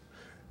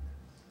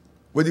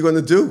 What are you going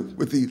to do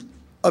with the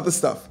other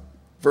stuff?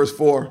 Verse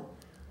 4.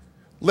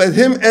 Let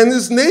him and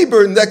his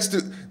neighbor next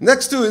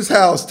to his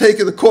house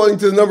take it according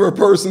to the number of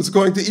persons,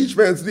 according to each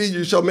man's need.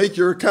 You shall make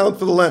your account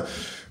for the lamb.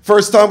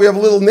 First time we have a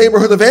little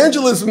neighborhood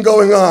evangelism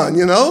going on,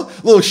 a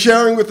little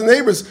sharing with the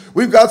neighbors.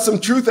 We've got some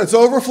truth that's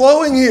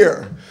overflowing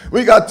here.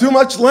 We got too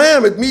much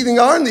lamb at meeting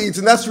our needs,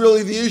 and that's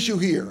really the issue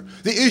here.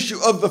 The issue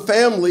of the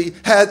family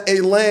had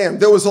a lamb.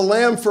 There was a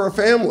lamb for a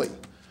family.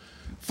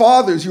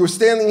 Fathers, you were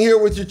standing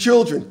here with your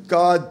children.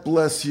 God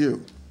bless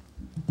you.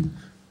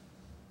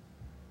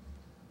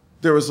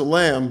 There is a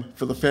lamb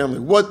for the family.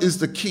 What is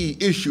the key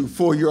issue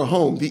for your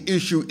home? The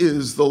issue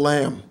is the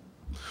lamb.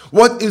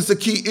 What is the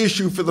key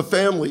issue for the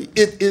family?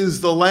 It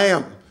is the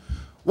lamb.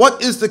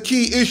 What is the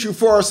key issue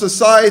for our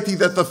society,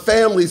 that the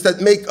families that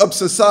make up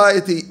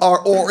society are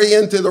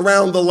oriented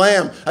around the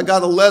lamb? I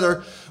got a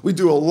letter. We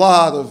do a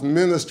lot of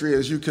ministry,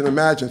 as you can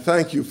imagine.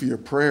 Thank you for your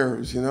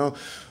prayers,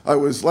 I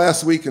was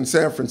last week in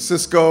San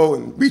Francisco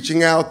and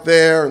reaching out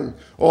there and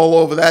all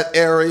over that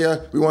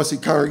area. We want to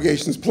see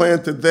congregations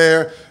planted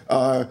there.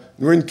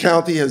 Marin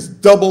County has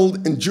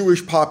doubled in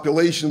Jewish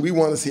population. We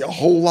want to see a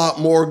whole lot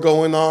more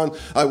going on.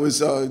 I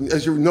was,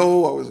 as you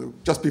know, I was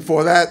just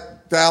before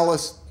that,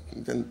 Dallas,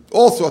 and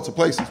all sorts of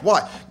places.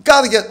 Why?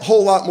 Got to get a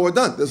whole lot more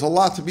done. There's a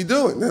lot to be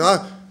doing. And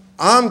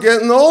I'm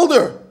getting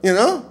older,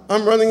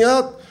 I'm running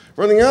out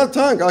of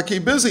time. Got to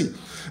keep busy.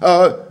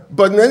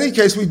 But in any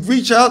case, we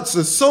reach out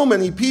to so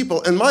many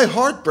people, and my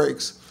heart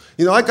breaks.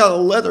 I got a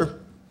letter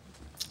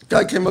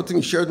Guy came up to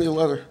me, shared me a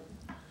letter.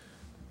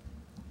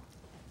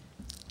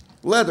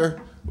 Letter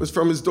was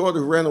from his daughter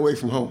who ran away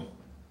from home.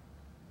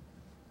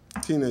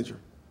 Teenager,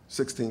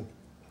 16.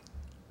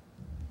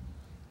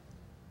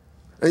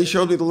 And he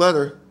showed me the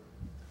letter,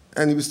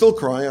 and he was still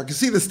crying. I could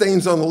see the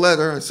stains on the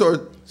letter. I saw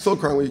it still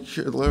crying when he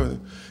shared the letter with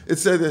him. It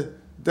said,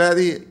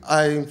 Daddy,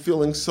 I'm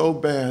feeling so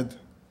bad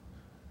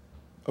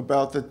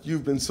about that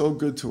you've been so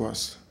good to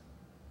us.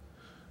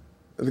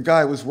 And the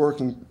guy was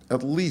working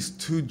at least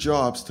 2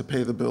 jobs to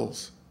pay the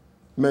bills.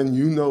 Men,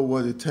 you know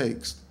what it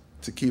takes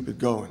to keep it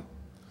going.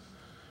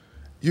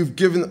 You've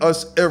given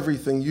us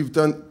everything. You've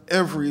done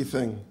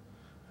everything.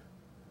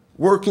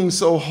 Working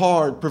so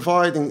hard,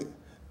 providing.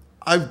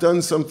 I've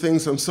done some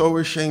things I'm so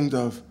ashamed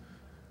of.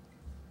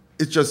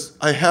 It's just,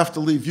 I have to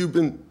leave.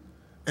 And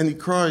he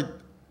cried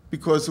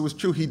because it was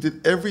true. He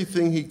did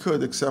everything he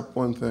could except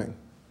one thing.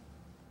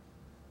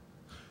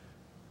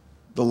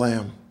 The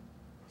lamb.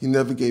 He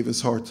never gave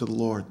his heart to the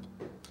Lord.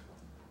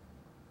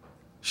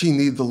 She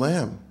needed the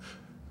lamb.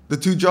 The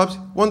 2 jobs,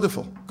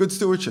 wonderful, good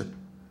stewardship.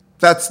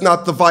 That's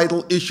not the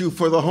vital issue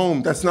for the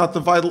home. That's not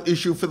the vital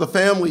issue for the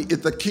family.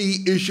 The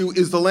key issue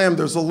is the lamb.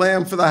 There's a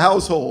lamb for the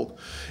household.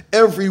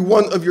 Every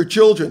one of your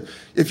children,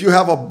 if you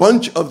have a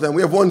bunch of them,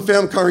 we have one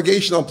family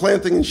congregation on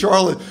planting in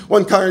Charlotte.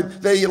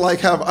 They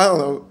have, I don't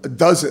know, a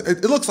dozen.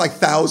 It looks like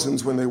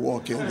thousands when they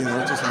walk in,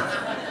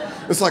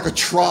 it's like a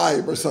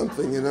tribe or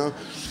something,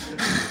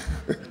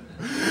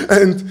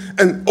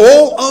 And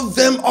all of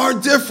them are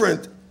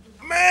different.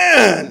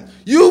 Man,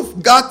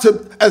 you've got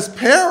to, as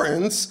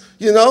parents,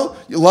 you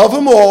love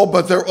them all,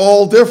 but they're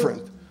all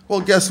different.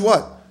 Well, guess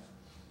what?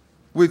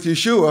 With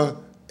Yeshua,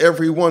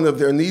 every one of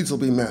their needs will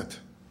be met,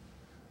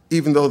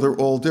 even though they're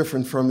all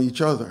different from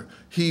each other.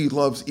 He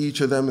loves each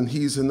of them, and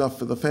he's enough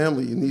for the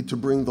family. You need to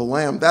bring the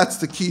lamb. That's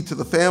the key to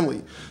the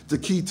family, the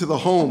key to the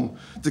home,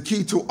 the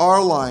key to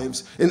our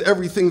lives in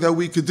everything that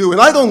we could do.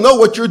 And I don't know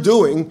what you're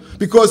doing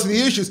because of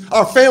the issues.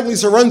 Our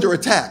families are under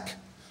attack.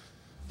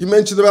 You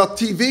mentioned about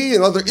TV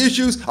and other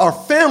issues. Our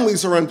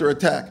families are under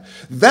attack.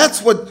 That's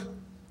what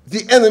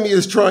the enemy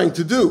is trying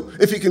to do.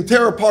 If he can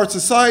tear apart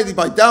society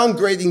by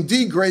downgrading,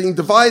 degrading,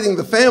 dividing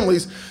the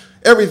families,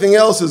 everything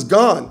else is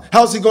gone.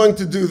 How's he going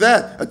to do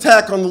that?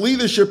 Attack on the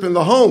leadership in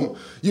the home.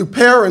 You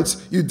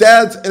parents, you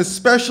dads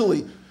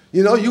especially,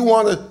 you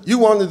want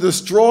to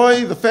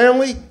destroy the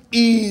family?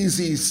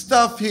 Easy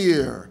stuff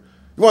here.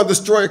 You want to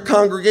destroy a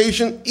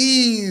congregation?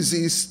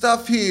 Easy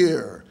stuff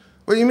here.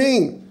 What do you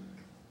mean?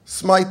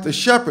 Smite the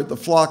shepherd, the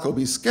flock will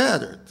be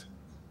scattered.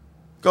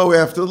 Go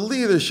after the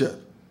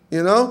leadership,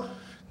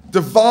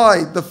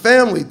 Divide the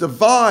family,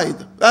 divide.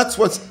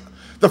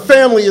 The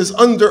family is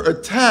under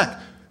attack.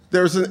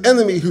 There's an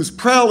enemy who's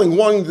prowling,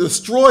 wanting to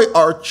destroy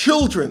our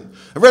children.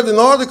 I read an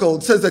article.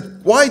 It says that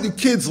why do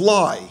kids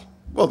lie?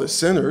 Well, they're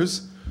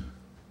sinners.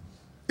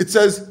 It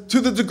says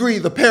to the degree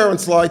the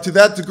parents lie, to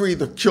that degree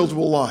the children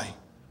will lie.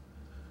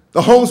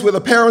 The homes where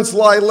the parents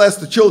lie less,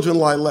 the children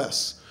lie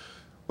less.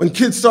 When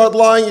kids start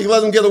lying, you let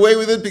them get away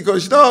with it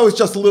because, it's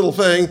just a little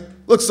thing.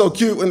 Looks so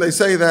cute when they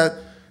say that.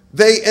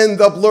 They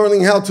end up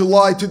learning how to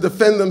lie, to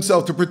defend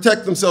themselves, to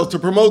protect themselves, to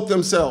promote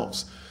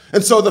themselves.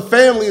 And so the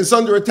family is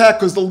under attack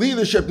because the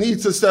leadership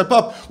needs to step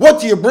up. What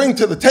do you bring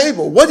to the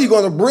table? What are you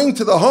going to bring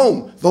to the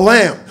home? The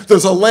lamb.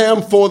 There's a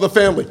lamb for the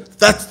family.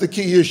 That's the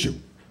key issue.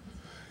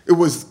 It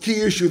was the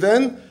key issue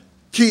then,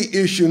 key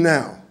issue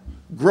now.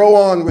 Grow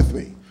on with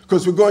me,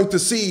 because we're going to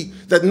see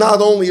that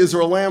not only is there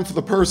a lamb for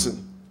the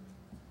person,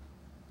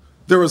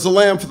 there is a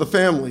lamb for the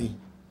family.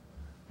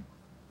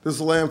 There's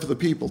a lamb for the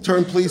people.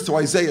 Turn, please, to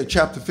Isaiah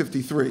chapter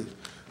 53.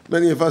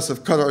 Many of us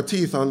have cut our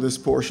teeth on this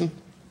portion.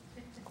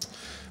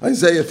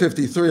 Isaiah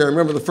 53, I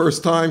remember the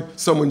first time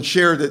someone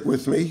shared it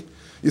with me.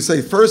 You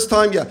say, first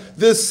time? Yeah.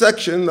 This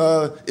section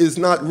is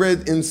not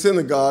read in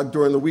synagogue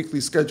during the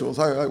weekly schedules.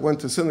 I went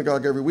to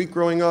synagogue every week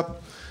growing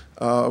up.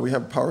 We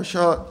have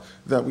parashat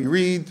that we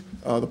read,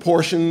 the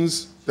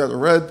portions that are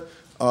read,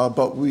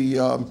 but we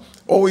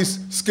always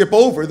skip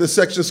over this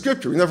section of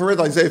Scripture. We never read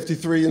Isaiah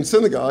 53 in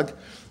synagogue.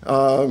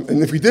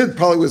 And if we did,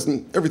 probably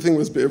wasn't, everything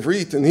was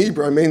B'ivrit in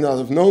Hebrew. I may not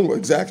have known what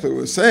exactly it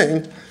was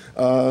saying.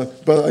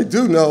 But I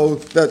do know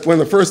that when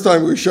the first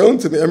time it was shown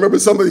to me, I remember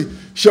somebody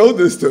showed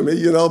this to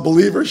me, a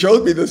believer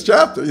showed me this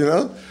chapter,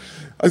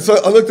 I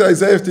looked at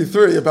Isaiah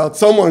 53 about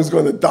someone's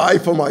going to die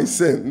for my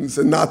sins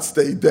and not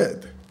stay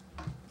dead.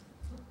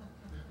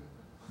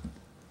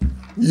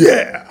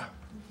 Yeah.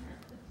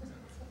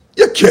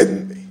 You're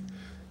kidding me.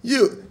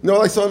 You know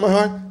what I saw in my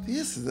heart?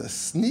 This is a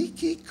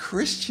sneaky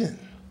Christian.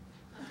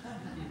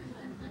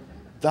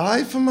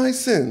 Die for my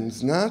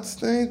sins, not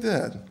stay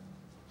dead.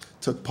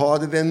 Took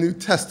part of their New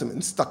Testament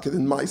and stuck it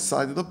in my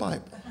side of the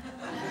Bible.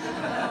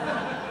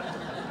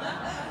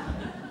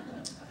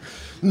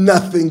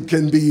 Nothing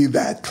can be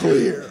that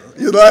clear.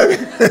 You know what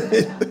I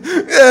mean?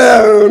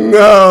 Yeah,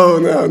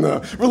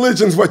 no.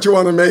 Religion's what you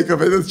want to make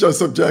of it. It's just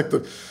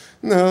subjective.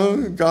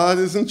 No, God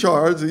is in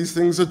charge. These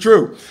things are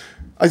true.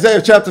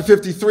 Isaiah chapter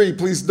 53,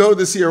 please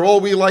notice here,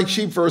 all we like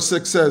sheep, verse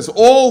 6 says,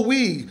 all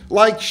we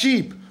like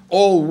sheep.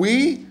 All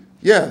we?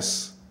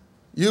 Yes.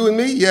 You and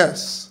me?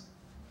 Yes.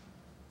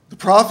 The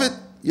prophet,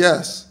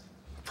 yes.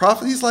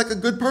 Prophet, he's like a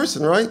good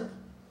person, right?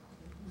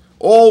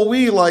 All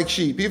we like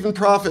sheep, even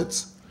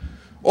prophets,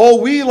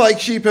 all we like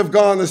sheep have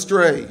gone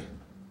astray.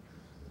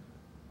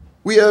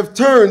 We have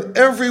turned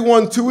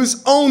everyone to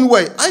his own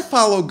way. I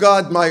follow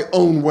God my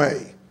own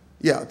way.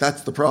 Yeah,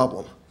 that's the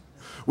problem.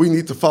 We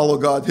need to follow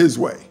God his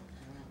way.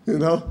 You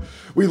know,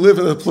 we live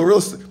in a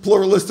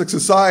pluralistic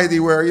society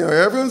where,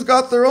 everyone's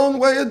got their own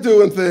way of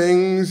doing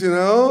things,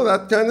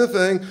 that kind of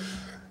thing.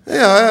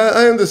 Yeah,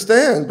 I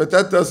understand, but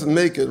that doesn't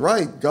make it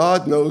right.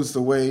 God knows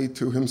the way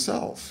to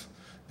himself.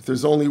 If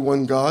there's only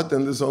one God,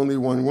 then there's only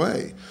one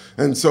way.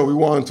 And so we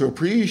want to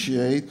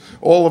appreciate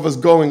all of us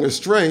going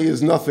astray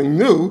is nothing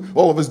new.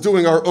 All of us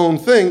doing our own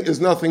thing is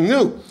nothing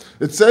new.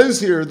 It says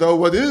here, though,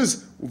 what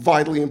is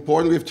vitally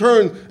important, we've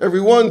turned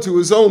everyone to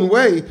his own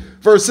way.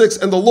 Verse 6,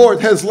 and the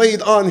Lord has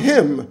laid on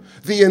him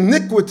the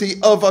iniquity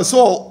of us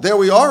all. There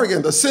we are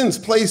again, the sins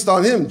placed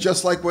on him,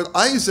 just like what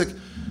Isaac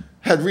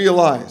had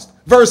realized.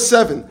 Verse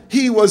 7,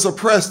 he was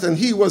oppressed and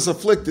he was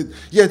afflicted,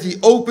 yet he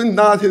opened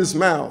not his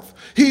mouth.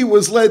 He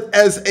was led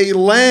as a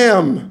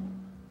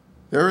lamb,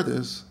 there it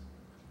is,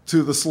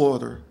 to the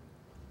slaughter.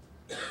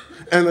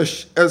 And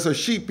as a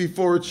sheep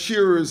before its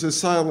shearers is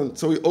silent,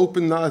 so he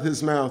opened not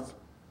his mouth.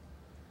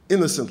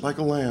 Innocent, like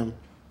a lamb.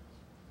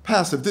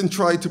 Passive, didn't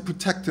try to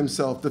protect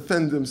himself,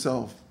 defend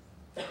himself.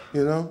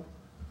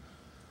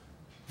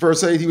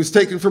 Verse 8, he was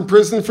taken from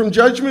prison, from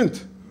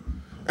judgment.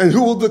 And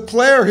who will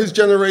declare his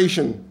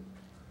generation?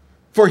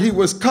 For he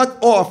was cut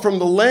off from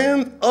the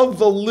land of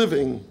the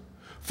living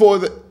for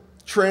the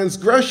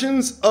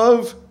transgressions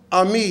of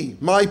Ami,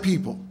 my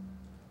people.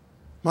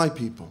 My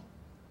people.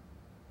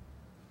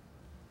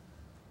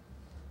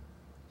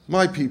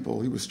 My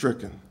people, he was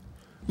stricken.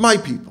 My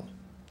people.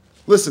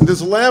 Listen,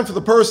 there's a lamb for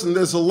the person,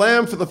 there's a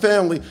lamb for the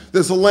family,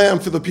 there's a lamb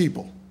for the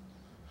people.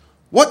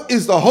 What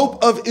is the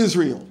hope of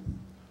Israel?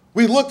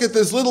 We look at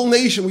this little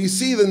nation, we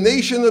see the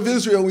nation of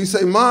Israel, and we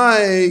say,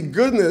 my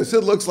goodness,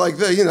 it looks like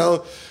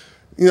that,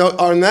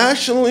 our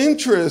national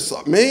interests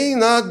may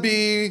not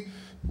be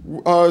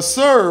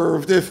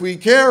served if we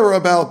care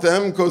about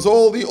them, because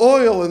all the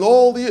oil and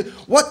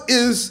what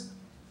is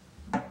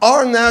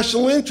our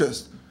national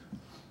interest?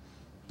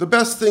 The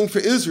best thing for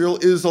Israel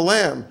is a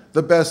lamb.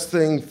 The best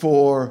thing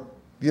for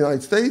the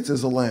United States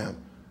is a lamb.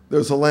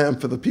 There's a lamb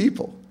for the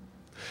people.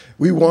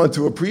 We want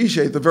to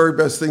appreciate the very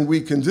best thing we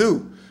can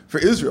do for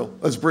Israel.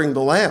 Let's bring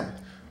the lamb.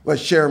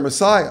 Let's share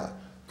Messiah,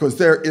 because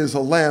there is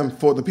a lamb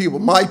for the people.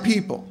 My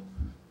people,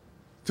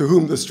 to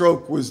whom the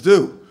stroke was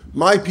due.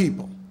 My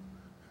people.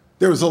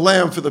 There is a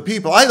lamb for the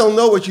people. I don't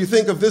know what you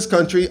think of this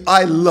country.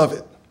 I love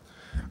it.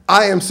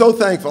 I am so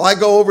thankful. I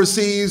go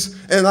overseas,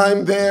 and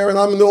I'm there, and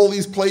I'm in all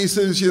these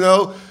places,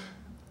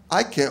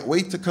 I can't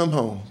wait to come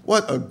home.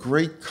 What a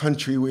great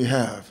country we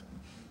have.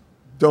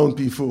 Don't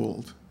be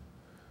fooled.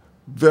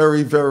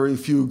 Very, very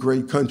few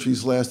great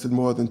countries lasted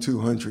more than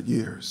 200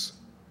 years.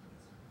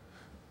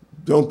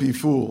 Don't be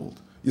fooled.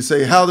 You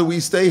say, how do we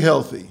stay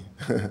healthy?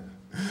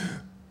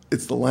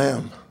 It's the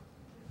lamb.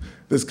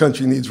 This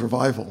country needs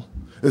revival.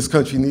 This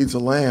country needs a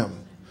lamb.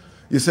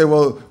 You say,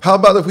 well, how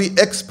about if we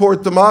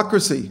export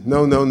democracy?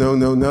 No.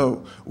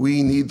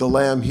 We need the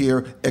lamb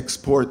here.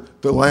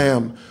 Export the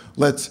lamb.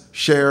 Let's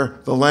share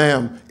the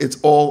lamb. It's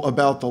all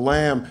about the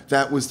lamb.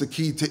 That was the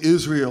key to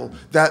Israel.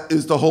 That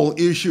is the whole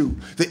issue.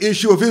 The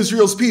issue of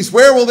Israel's peace.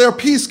 Where will their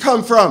peace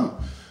come from?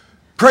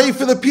 Pray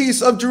for the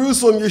peace of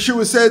Jerusalem.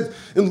 Yeshua said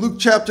in Luke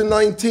chapter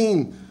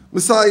 19,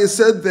 Messiah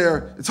said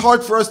there, it's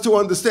hard for us to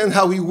understand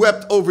how he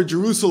wept over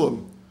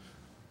Jerusalem.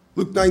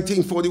 Luke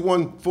 19,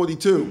 41,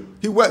 42.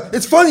 He wept.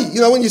 It's funny,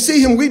 when you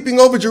see him weeping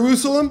over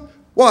Jerusalem.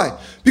 Why?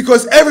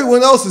 Because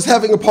everyone else is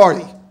having a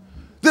party.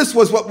 This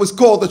was what was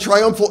called the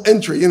triumphal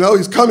entry.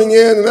 He's coming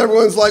in and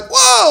everyone's like,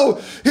 whoa,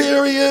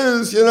 here he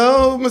is,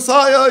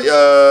 Messiah,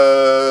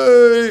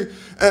 yay.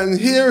 And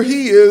here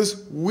he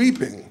is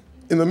weeping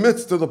in the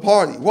midst of the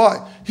party.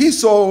 Why? He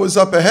saw what was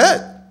up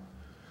ahead.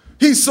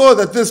 He saw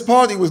that this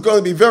party was going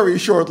to be very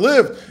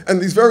short-lived. And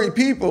these very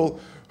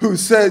people who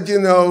said,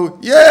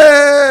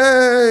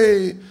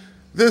 yay,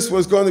 this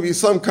was going to be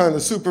some kind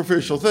of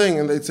superficial thing,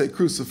 and they'd say,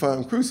 crucify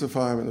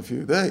him in a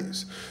few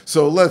days.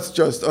 So let's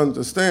just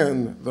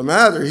understand the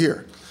matter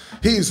here.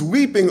 He's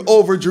weeping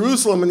over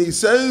Jerusalem, and he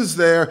says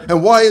there,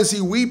 and why is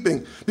he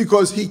weeping?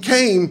 Because he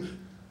came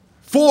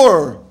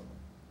for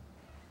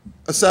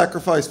a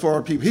sacrifice for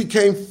our people. He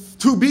came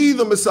to be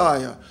the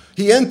Messiah.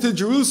 He entered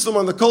Jerusalem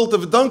on the colt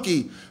of a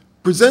donkey,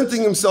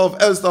 presenting himself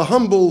as the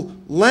humble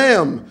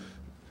lamb.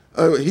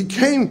 He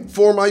came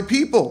for my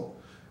people.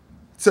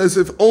 It says,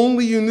 if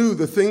only you knew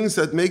the things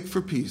that make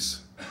for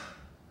peace.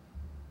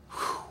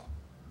 Whew.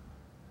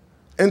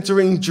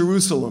 Entering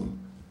Jerusalem,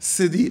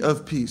 city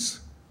of peace.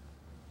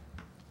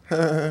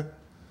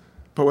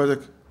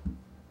 Poetic,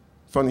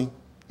 funny,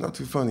 not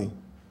too funny.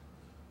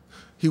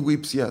 He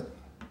weeps yet.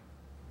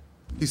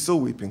 He's still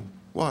weeping.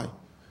 Why?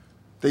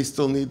 They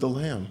still need the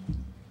lamb.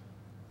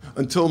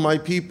 Until my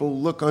people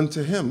look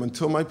unto him,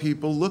 until my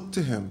people look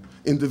to him,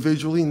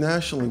 individually,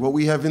 nationally. What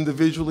we have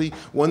individually,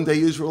 one day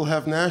Israel will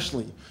have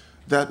nationally.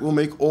 that will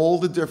make all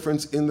the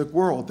difference in the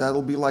world.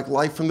 That'll be like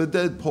life from the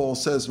dead, Paul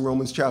says in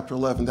Romans chapter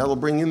 11. That'll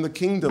bring in the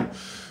kingdom.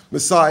 When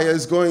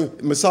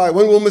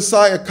will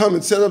Messiah come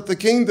and set up the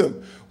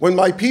kingdom? When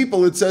my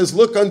people, it says,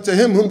 look unto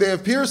him whom they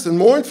have pierced and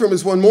mourn for him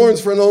as one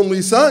mourns for an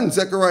only son,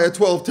 Zechariah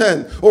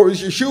 12:10. Or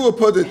as Yeshua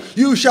put it,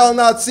 you shall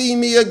not see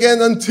me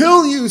again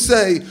until you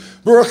say,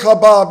 Baruch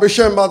haba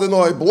b'shem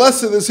Adonai,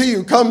 blessed is he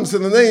who comes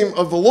in the name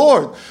of the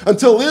Lord.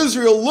 Until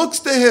Israel looks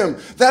to him.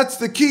 That's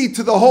the key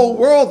to the whole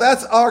world.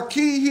 That's our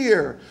key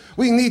here.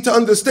 We need to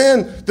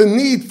understand the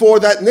need for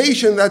that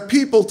nation, that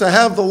people, to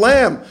have the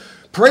Lamb.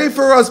 Pray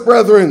for us,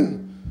 brethren.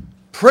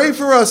 Pray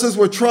for us as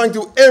we're trying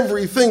to do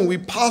everything we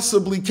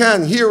possibly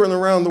can here and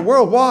around the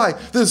world. Why?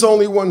 There's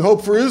only one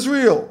hope for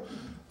Israel.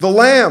 The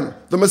Lamb,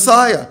 the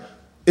Messiah,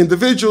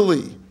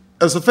 individually,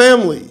 as a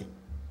family,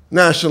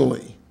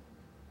 nationally.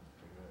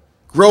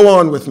 Grow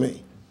on with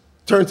me.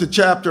 Turn to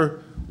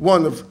chapter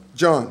 1 of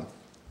John.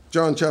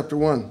 John chapter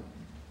 1.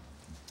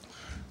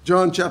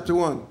 John chapter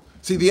 1.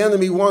 See, the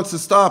enemy wants to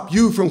stop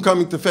you from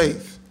coming to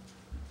faith.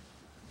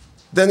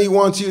 Then he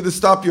wants you to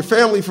stop your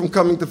family from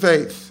coming to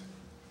faith.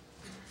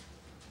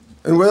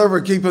 And whatever,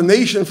 keep a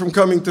nation from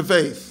coming to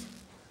faith,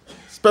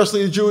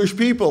 especially the Jewish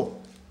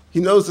people. He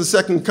knows the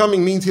second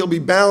coming means he'll be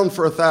bound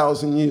for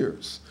 1,000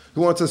 years. He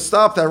wants to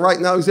stop that.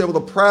 Right now he's able to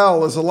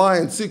prowl as a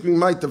lion, seeking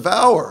might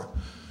devour.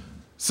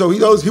 So he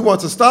knows he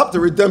wants to stop the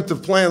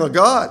redemptive plan of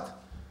God.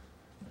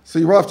 So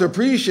you have to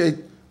appreciate,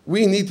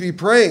 we need to be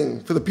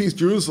praying for the peace of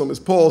Jerusalem. As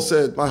Paul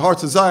said, my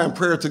heart's desire and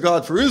prayer to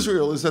God for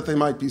Israel is that they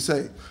might be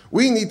saved.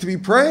 We need to be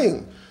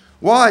praying.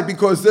 Why?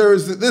 Because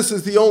this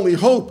is the only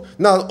hope,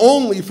 not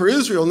only for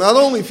Israel, not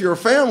only for your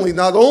family,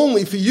 not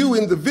only for you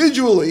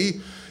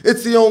individually.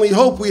 It's the only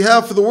hope we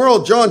have for the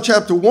world. John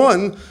chapter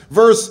 1,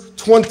 verse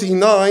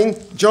 29.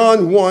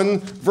 John 1,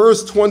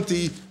 verse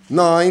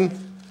 29.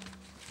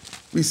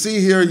 We see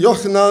here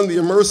Yochanan the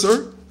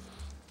Immerser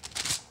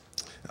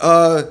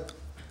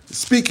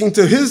speaking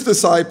to his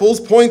disciples,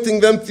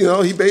 pointing them,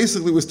 he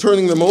basically was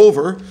turning them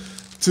over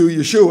to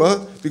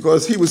Yeshua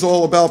because he was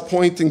all about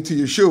pointing to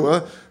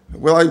Yeshua.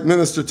 When I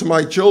minister to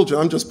my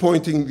children, I'm just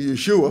pointing to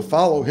Yeshua.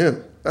 Follow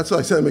him. That's what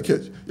I said to my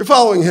kids. You're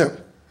following him.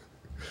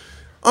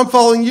 I'm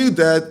following you,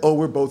 Dad. Oh,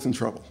 we're both in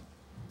trouble.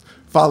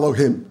 Follow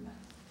him.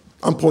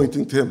 I'm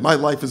pointing to him. My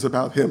life is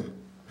about him.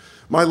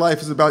 My life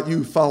is about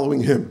you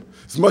following him.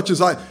 As much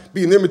as I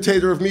be an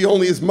imitator of me,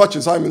 only as much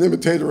as I'm an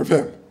imitator of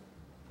him.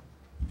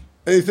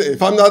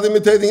 If I'm not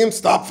imitating him,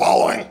 stop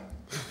following.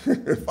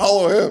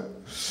 Follow him.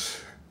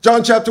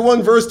 John chapter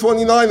 1, verse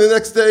 29, the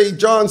next day,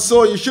 John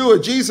saw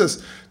Yeshua,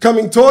 Jesus,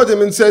 coming toward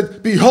him and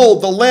said,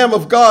 behold, the Lamb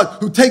of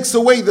God who takes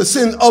away the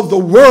sin of the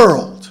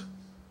world.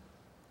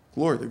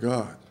 Glory to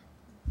God.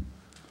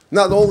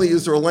 Not only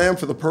is there a lamb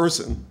for the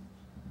person,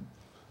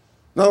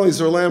 not only is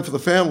there a lamb for the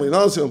family, not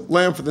only is there a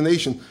lamb for the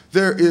nation,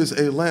 there is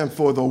a lamb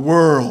for the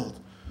world.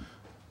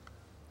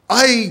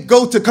 I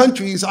go to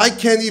countries, I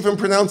can't even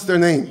pronounce their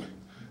name.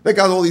 They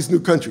got all these new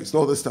countries and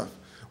all this stuff.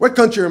 What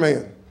country am I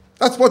in?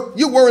 That's what,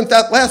 you weren't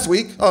that last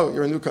week. Oh,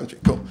 you're a new country,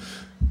 cool.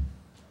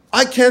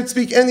 I can't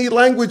speak any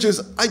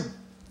languages.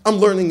 I'm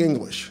learning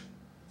English.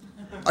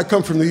 I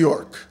come from New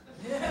York.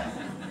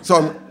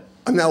 So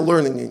I'm now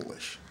learning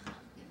English.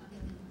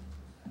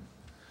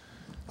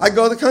 I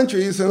go to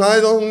countries and I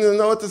don't even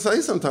know what to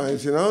say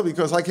sometimes,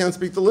 because I can't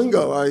speak the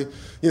lingo.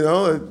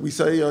 We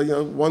say,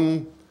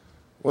 one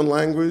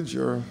language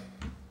or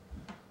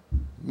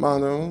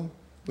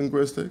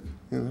mono-linguistic,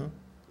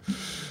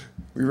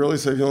 We really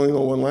say if you only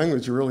know one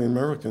language, you're really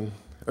American.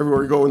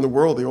 Everywhere you go in the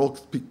world, they all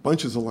speak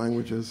bunches of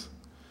languages.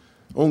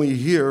 Only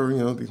here,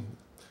 they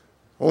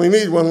only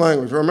need one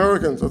language. We're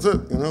Americans, that's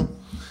it,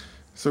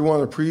 So we want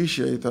to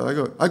appreciate that.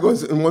 I go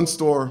in one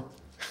store,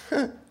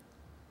 and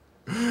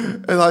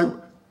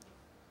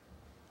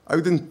I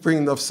didn't bring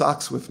enough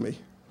socks with me.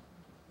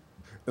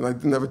 And I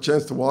didn't have a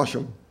chance to wash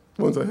them,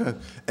 the ones I had.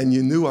 And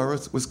you knew I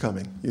was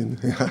coming.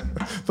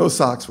 Those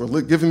socks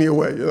were giving me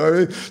away, you know what I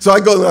mean? So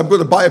I go and I'm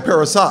going to buy a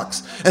pair of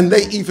socks. And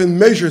they even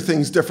measure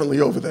things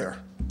differently over there,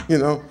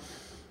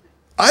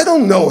 I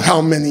don't know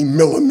how many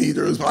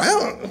millimeters, but I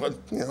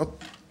don't know,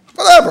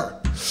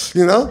 whatever,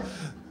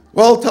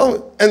 Well, tell me,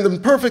 and in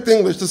perfect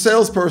English, the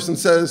salesperson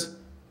says,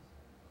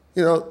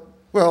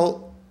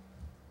 well,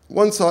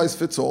 one size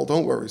fits all.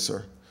 Don't worry,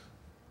 sir.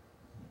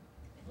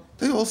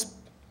 They all,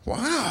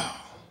 wow,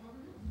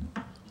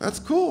 that's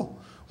cool.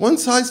 One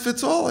size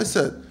fits all, I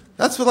said.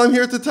 That's what I'm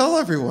here to tell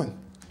everyone.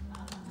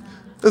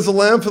 There's a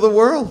lamb for the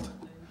world.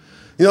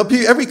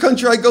 Every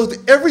country I go to,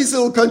 every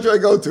single country I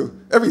go to,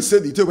 every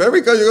city too,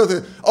 every country I go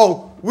to,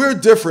 oh, we're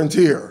different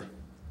here.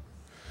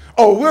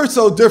 Oh, we're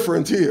so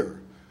different here.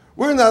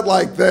 We're not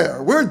like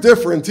there. We're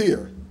different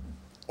here.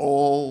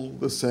 All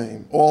the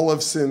same. All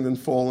have sinned and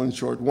fallen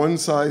short. One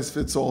size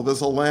fits all.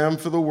 There's a lamb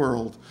for the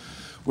world.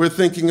 We're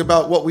thinking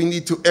about what we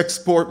need to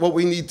export, what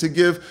we need to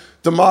give.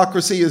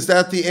 Democracy, is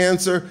that the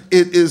answer?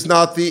 It is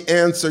not the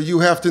answer. You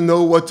have to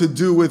know what to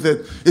do with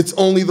it. It's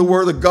only the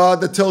Word of God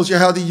that tells you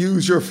how to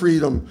use your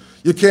freedom.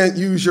 You can't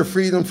use your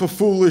freedom for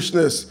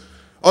foolishness.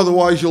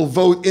 Otherwise, you'll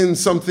vote in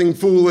something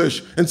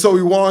foolish. And so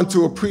we want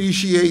to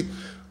appreciate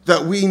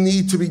that we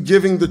need to be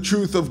giving the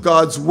truth of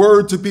God's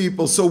word to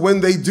people, so when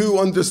they do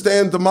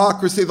understand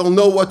democracy, they'll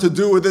know what to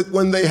do with it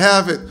when they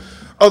have it.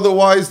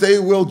 Otherwise, they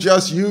will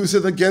just use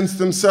it against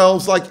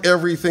themselves like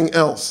everything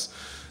else.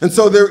 And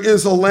so there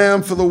is a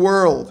lamb for the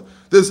world.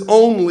 There's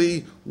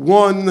only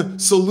one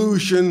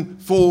solution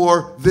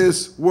for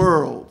this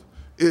world.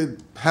 It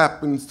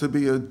happens to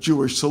be a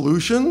Jewish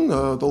solution,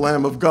 the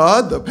Lamb of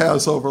God, the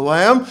Passover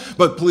lamb.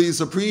 But please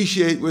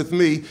appreciate with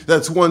me,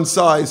 that's one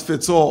size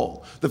fits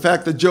all. The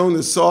fact that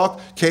Jonas Salk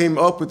came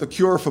up with the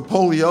cure for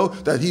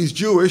polio, that he's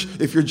Jewish,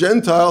 if you're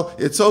Gentile,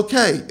 it's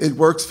okay. It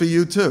works for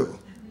you too.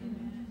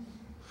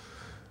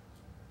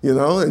 You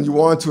know, and you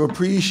want to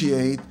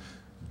appreciate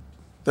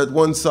that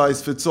one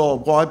size fits all.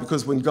 Why?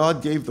 Because when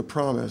God gave the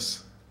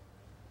promise,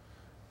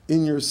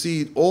 in your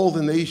seed, all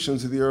the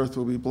nations of the earth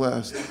will be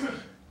blessed.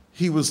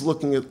 He was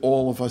looking at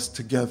all of us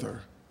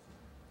together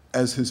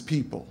as his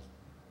people,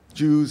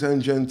 Jews and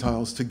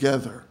Gentiles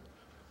together.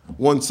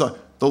 One side,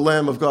 the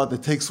Lamb of God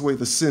that takes away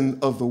the sin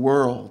of the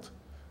world.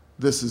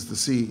 This is the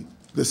seed.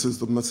 This is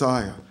the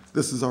Messiah.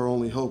 This is our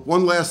only hope.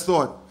 One last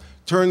thought.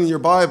 Turn in your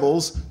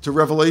Bibles to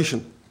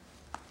Revelation.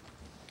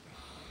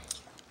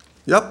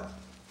 Yep,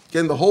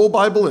 getting the whole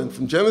Bible in,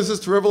 from Genesis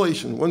to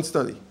Revelation, one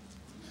study.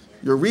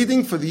 Your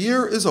reading for the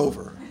year is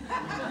over.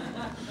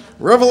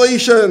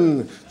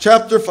 Revelation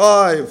chapter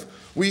 5.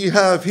 We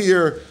have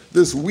here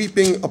this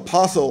weeping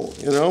apostle,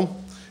 you know.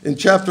 In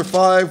chapter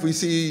 5, we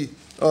see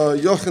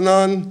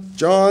Yochanan,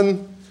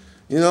 John,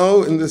 you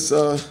know, in this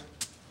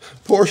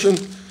portion,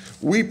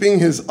 weeping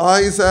his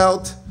eyes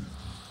out.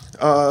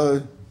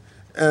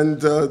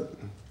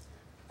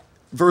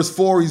 Verse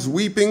 4, he's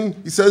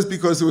weeping. He says,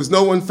 because there was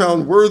no one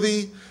found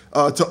worthy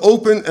to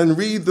open and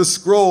read the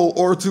scroll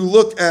or to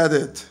look at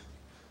it.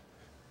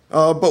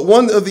 But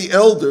one of the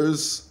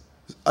elders,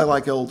 I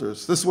like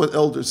elders. This is what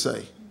elders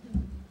say.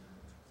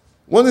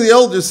 One of the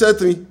elders said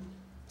to me,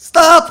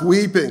 stop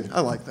weeping. I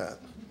like that.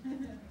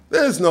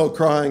 There's no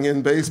crying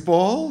in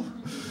baseball.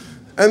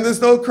 And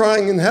there's no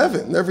crying in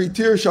heaven. Every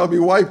tear shall be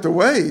wiped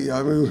away.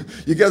 I mean,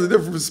 you get a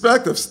different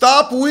perspective.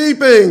 Stop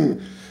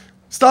weeping.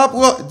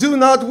 Do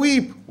not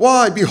weep.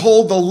 Why?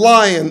 Behold, the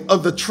Lion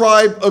of the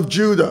tribe of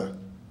Judah,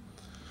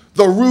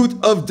 the root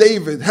of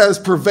David, has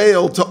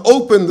prevailed to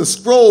open the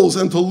scrolls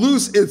and to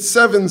loose its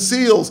 7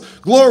 seals.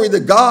 Glory to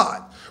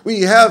God.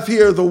 We have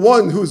here the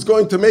one who's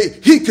going to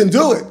make, he can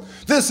do it.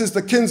 This is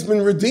the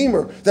kinsman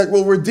redeemer that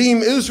will redeem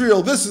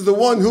Israel. This is the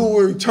one who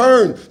will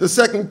return, the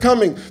second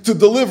coming, to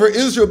deliver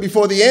Israel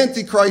before the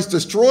Antichrist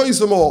destroys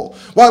them all.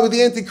 Why would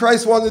the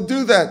Antichrist want to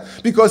do that?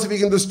 Because if he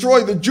can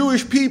destroy the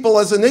Jewish people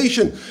as a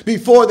nation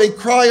before they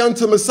cry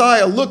unto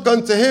Messiah, look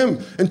unto him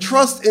and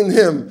trust in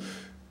him.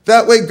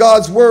 That way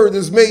God's word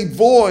is made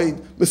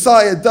void.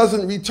 Messiah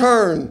doesn't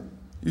return.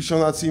 You shall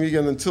not see me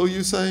again until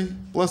you say,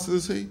 blessed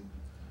is he.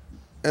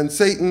 And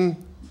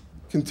Satan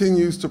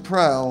continues to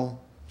prowl,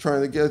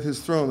 trying to get his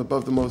throne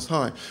above the Most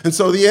High. And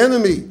so the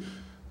enemy,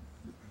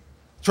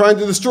 trying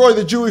to destroy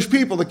the Jewish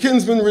people, the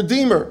kinsman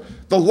redeemer,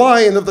 the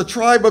Lion of the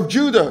tribe of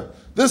Judah,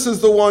 this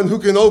is the one who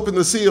can open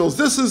the seals.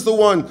 This is the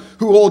one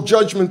who all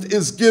judgment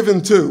is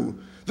given to.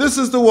 This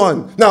is the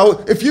one. Now,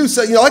 if you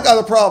say, I got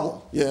a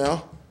problem. Yeah.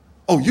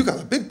 Oh, you got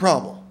a big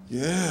problem.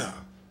 Yeah.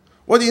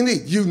 What do you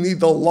need? You need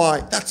the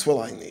Lion. That's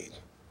what I need.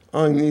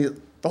 I need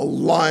the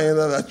Lion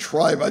of the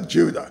tribe of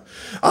Judah.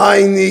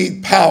 I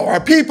need power.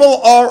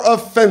 People are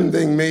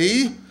offending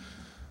me.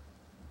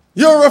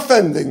 You're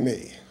offending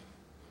me.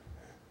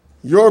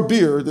 Your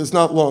beard is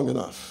not long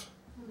enough.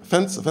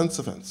 Offense, offense,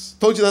 offense.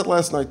 Told you that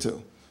last night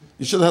too.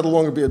 You should have had a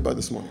longer beard by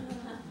this morning.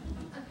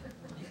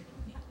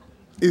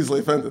 Easily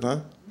offended, huh?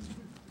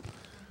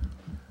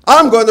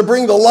 I'm going to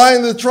bring the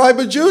Lion of the tribe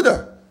of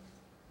Judah.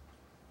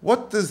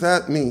 What does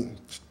that mean?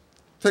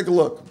 Take a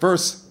look.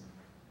 Verse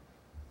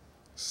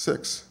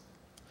 6.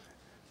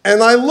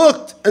 And I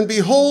looked, and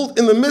behold,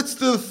 in the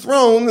midst of the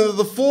throne and of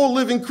the 4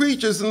 living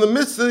creatures, in the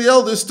midst of the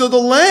elders, stood a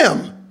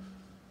lamb.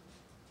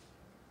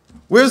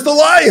 Where's the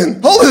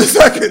lion? Hold on a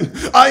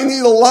second. I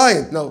need a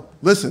lion. No,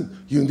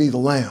 listen, you need a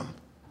lamb.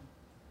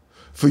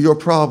 For your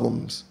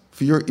problems,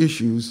 for your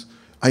issues,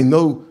 I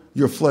know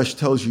your flesh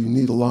tells you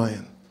need a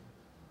lion.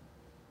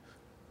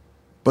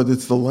 But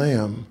it's the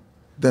lamb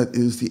that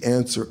is the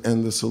answer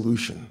and the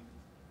solution.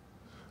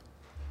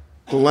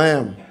 The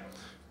lamb.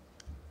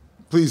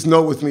 Please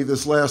note with me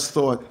this last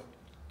thought.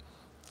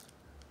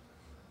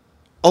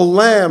 A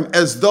lamb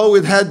as though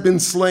it had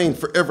been slain,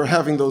 forever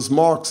having those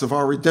marks of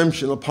our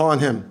redemption upon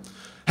him.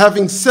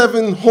 Having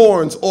 7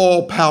 horns,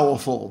 all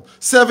powerful,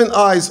 7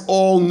 eyes,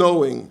 all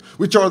knowing,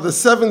 which are the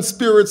 7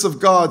 spirits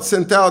of God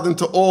sent out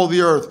into all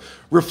the earth,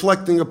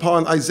 reflecting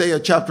upon Isaiah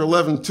chapter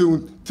 11,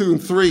 2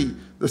 and 3.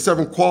 The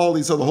 7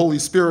 qualities of the Holy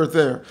Spirit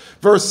there.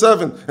 Verse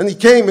 7, and he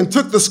came and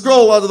took the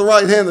scroll out of the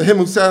right hand of him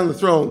who sat on the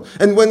throne.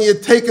 And when he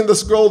had taken the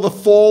scroll, the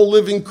 4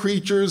 living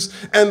creatures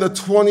and the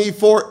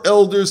 24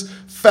 elders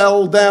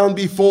fell down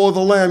before the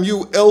Lamb.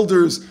 You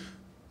elders,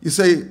 you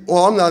say,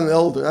 well, I'm not an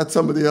elder, that's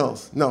somebody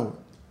else. No,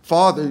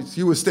 Fathers,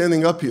 you were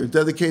standing up here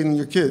dedicating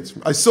your kids.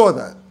 I saw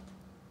that.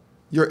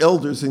 You're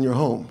elders in your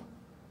home.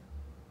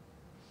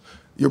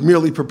 You're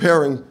merely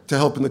preparing to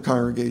help in the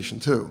congregation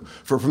too.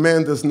 For if a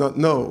man does not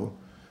know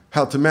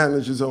how to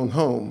manage his own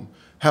home,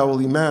 how will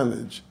he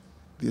manage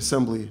the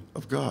assembly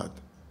of God?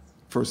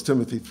 1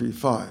 Timothy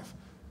 3:5.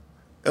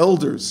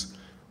 Elders,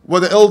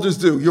 what do elders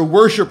do? Your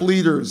worship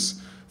leaders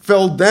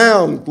fell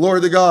down, glory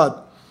to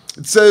God.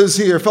 It says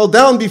here, fell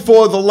down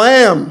before the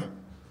Lamb.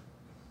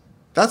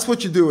 That's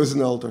what you do as an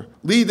elder.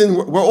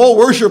 We're all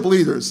worship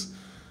leaders.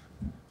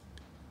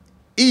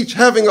 Each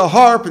having a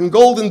harp and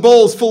golden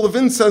bowls full of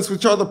incense,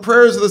 which are the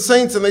prayers of the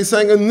saints. And they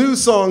sang a new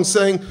song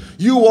saying,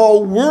 you are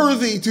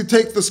worthy to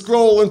take the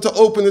scroll and to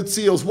open its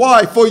seals.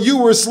 Why? For you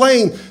were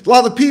slain. A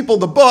lot of people,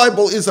 the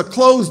Bible is a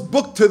closed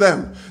book to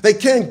them. They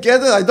can't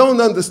get it. I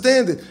don't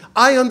understand it.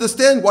 I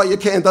understand why you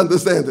can't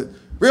understand it.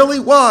 Really?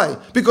 Why?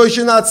 Because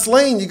you're not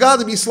slain. You got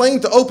to be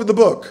slain to open the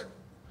book.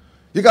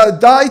 You got to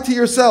die to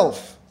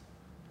yourself.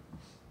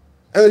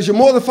 And as you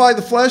mortify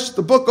the flesh,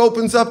 the book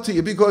opens up to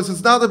you because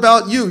it's not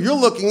about you. You're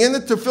looking in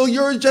it to fill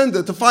your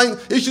agenda, to find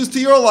issues to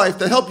your life,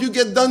 to help you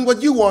get done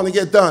what you want to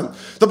get done.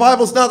 The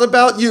Bible's not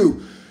about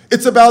you.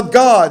 It's about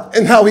God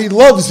and how he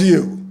loves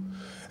you.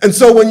 And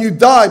so when you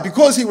die,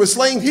 because he was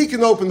slain, he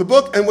can open the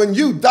book. And when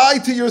you die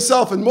to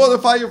yourself and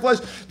mortify your flesh,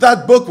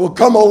 that book will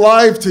come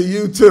alive to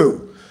you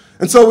too.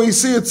 And so we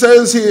see it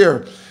says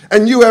here,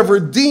 and you have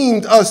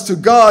redeemed us to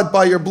God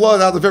by your blood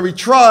out of every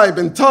tribe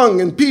and tongue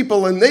and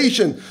people and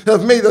nation, and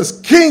have made us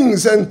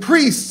kings and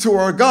priests to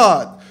our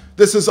God.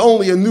 This is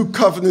only a new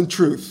covenant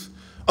truth.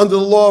 Under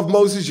the law of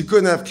Moses, you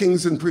couldn't have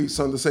kings and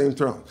priests on the same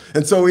throne.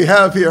 And so we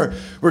have here,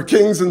 we're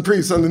kings and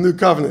priests on the new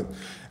covenant.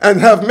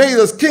 And have made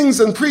us kings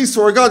and priests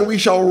to our God, and we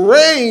shall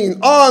reign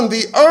on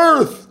the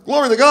earth.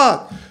 Glory to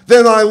God.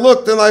 Then I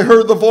looked and I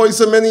heard the voice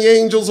of many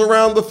angels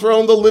around the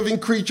throne, the living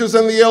creatures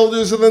and the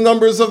elders, and the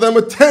numbers of them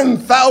were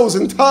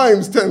 10,000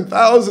 times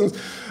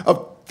 10,000s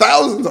of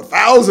thousands of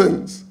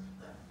thousands.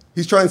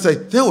 He's trying to say,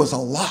 there was a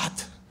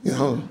lot,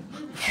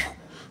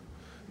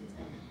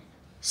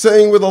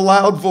 saying with a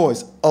loud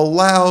voice, a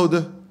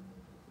loud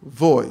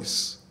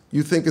voice.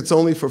 You think it's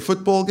only for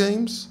football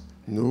games?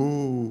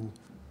 No.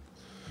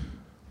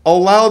 A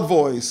loud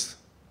voice.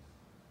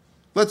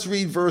 Let's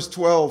read verse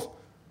 12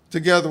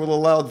 together with a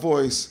loud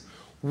voice.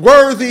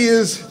 Worthy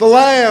is the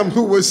Lamb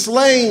who was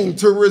slain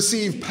to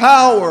receive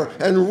power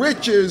and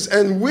riches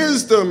and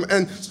wisdom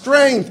and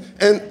strength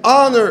and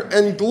honor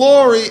and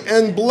glory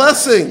and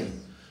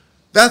blessing.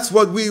 That's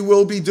what we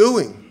will be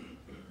doing.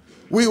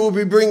 We will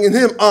be bringing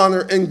him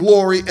honor and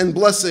glory and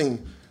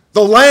blessing.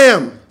 The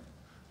Lamb.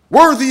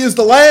 Worthy is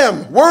the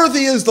Lamb.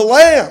 Worthy is the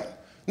Lamb.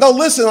 Now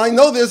listen, I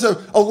know there's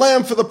a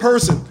lamb for the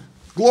person.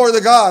 Glory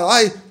to God.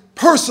 I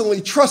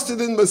personally trusted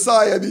in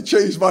Messiah and he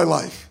changed my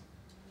life.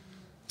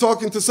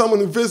 Talking to someone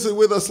who visited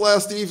with us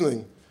last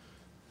evening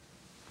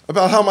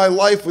about how my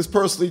life was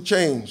personally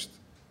changed.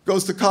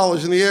 Goes to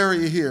college in the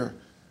area here.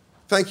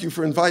 Thank you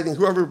for inviting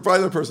whoever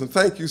invited a person.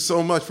 Thank you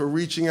so much for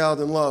reaching out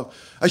in love.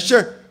 I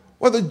share,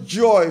 what a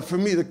joy for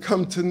me to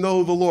come to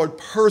know the Lord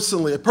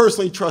personally. I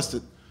personally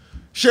trusted.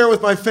 Share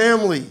with my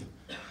family.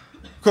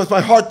 Because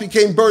my heart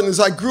became burdened. As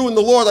I grew in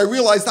the Lord, I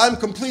realized I'm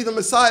complete in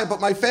Messiah, but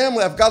my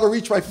family, I've got to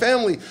reach my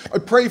family. I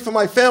pray for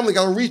my family,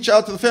 got to reach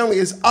out to the family.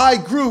 As I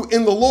grew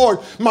in the Lord,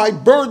 my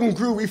burden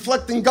grew,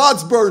 reflecting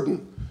God's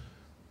burden.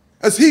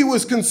 As he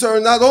was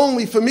concerned, not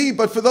only for me,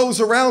 but for those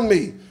around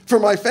me,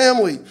 for my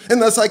family.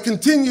 And as I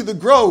continue to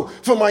grow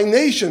for my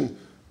nation,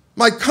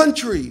 my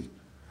country,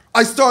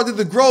 I started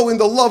to grow in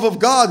the love of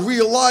God,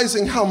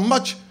 realizing how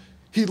much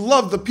he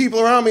loved the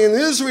people around me in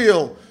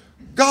Israel.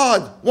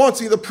 God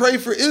wants me to pray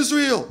for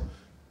Israel,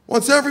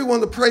 wants everyone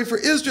to pray for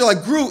Israel. I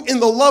grew in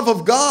the love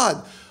of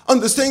God,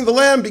 understanding the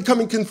Lamb,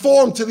 becoming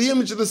conformed to the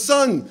image of the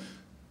Son.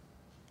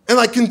 And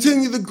I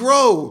continue to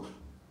grow,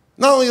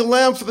 not only a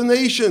lamb for the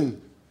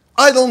nation.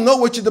 I don't know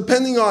what you're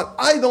depending on.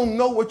 I don't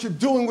know what you're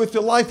doing with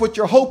your life, what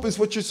your hope is,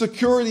 what your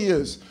security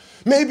is.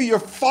 Maybe you're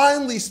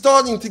finally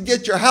starting to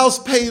get your house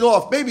paid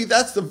off. Maybe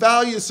that's the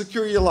value of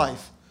security of your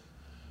life.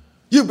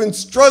 You've been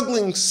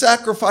struggling,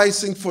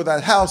 sacrificing for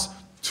that house,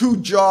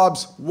 2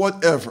 jobs,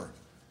 whatever.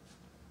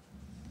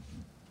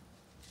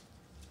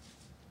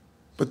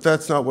 But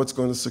that's not what's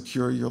going to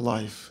secure your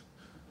life.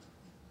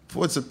 For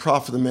what's it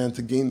profit a man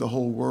to gain the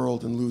whole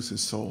world and lose his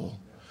soul?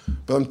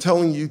 But I'm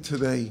telling you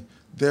today,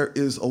 there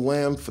is a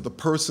lamb for the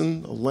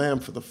person, a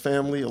lamb for the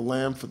family, a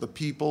lamb for the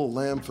people, a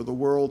lamb for the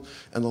world,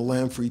 and a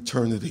lamb for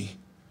eternity.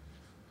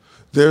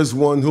 There's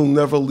one who'll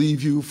never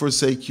leave you,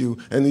 forsake you.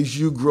 And as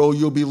you grow,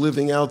 you'll be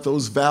living out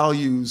those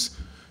values.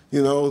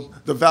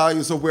 The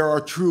values of where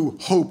our true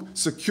hope,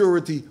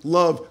 security,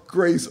 love,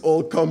 grace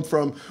all come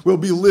from. We'll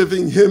be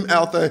living him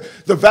out there.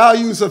 The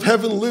values of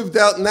heaven lived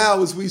out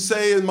now, as we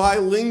say in my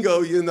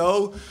lingo,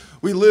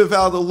 We live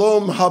out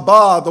Halom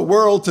Haba, the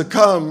world to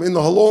come, in the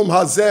Halom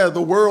Hazeh,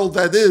 the world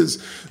that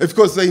is. Of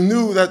course, they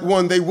knew that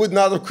one, they would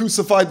not have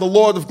crucified the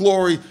Lord of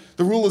glory,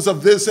 The rulers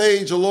of this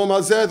age, Olam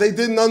Hazeh, they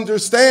didn't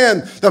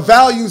understand the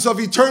values of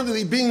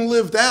eternity being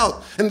lived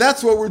out. And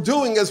that's what we're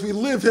doing as we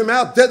live him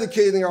out,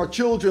 dedicating our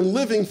children,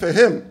 living for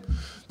him.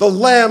 The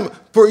Lamb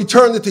for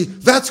eternity,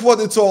 that's what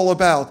it's all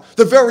about.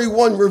 The very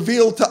one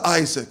revealed to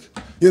Isaac.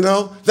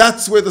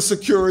 That's where the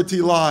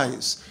security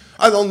lies.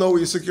 I don't know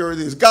where your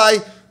security is. Guy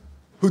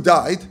who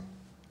died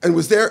and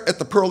was there at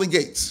the pearly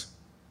gates,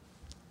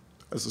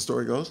 as the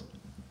story goes.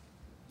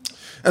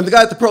 And the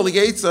guy at the pearly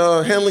gates,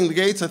 handling the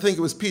gates, I think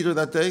it was Peter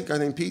that day, a guy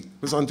named Pete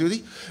was on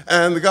duty.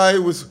 And the guy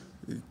was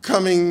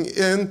coming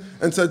in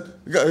and said,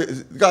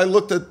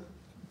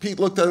 Pete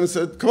looked at him and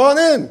said, "Come on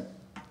in."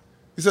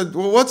 He said,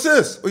 "Well, what's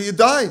this?" "Well, you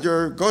died.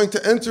 You're going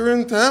to enter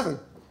into heaven."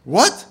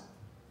 "What?"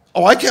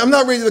 "Oh, I can't. I'm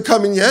not ready to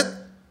come in yet.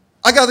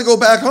 I got to go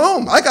back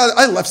home.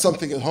 I left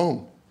something at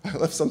home.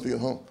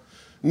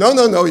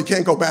 No, you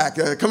can't go back.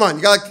 Come on,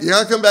 you got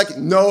to come back.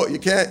 No, you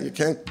can't. You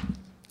can't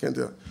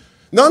do it.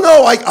 No,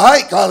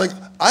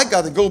 I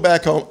got to go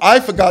back home. I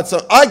forgot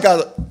something.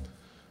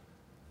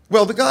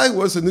 Well, the guy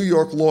was a New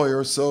York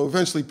lawyer, so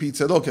eventually Pete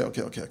said,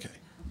 okay.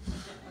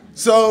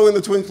 So in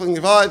the twinkling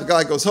of an eye, the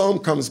guy goes home,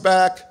 comes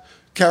back,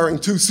 carrying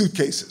 2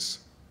 suitcases.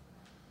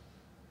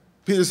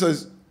 Peter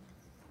says,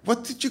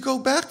 "What did you go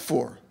back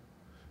for?"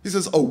 He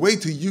says, "Oh,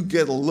 wait till you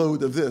get a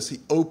load of this."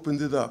 He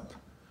opened it up.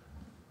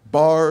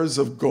 Bars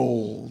of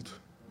gold.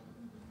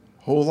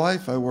 Whole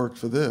life I worked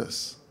for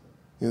this,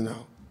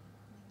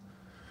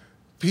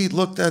 Pete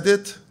looked at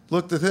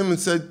him and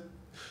said,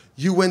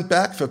 "You went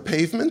back for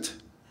pavement?"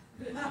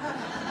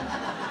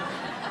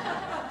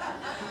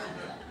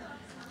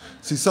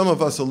 See, some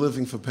of us are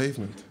living for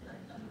pavement.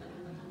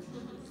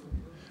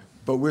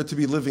 But we're to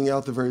be living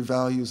out the very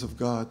values of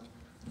God.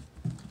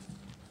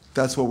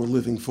 That's what we're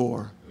living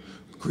for.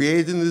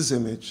 Created in his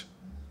image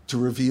to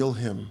reveal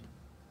him.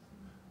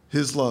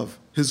 His love,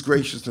 his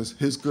graciousness,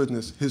 his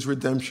goodness, his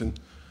redemption,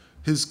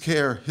 his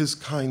care, his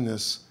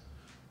kindness.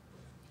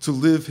 To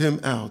live him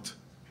out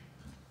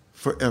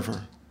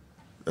forever.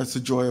 That's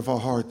the joy of our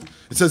heart.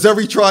 It says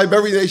every tribe,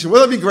 every nation.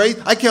 Won't that be great?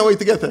 I can't wait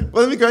to get there.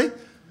 Won't that be great?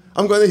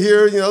 I'm going to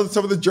hear,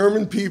 some of the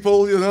German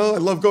people, I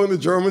love going to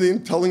Germany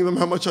and telling them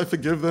how much I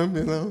forgive them,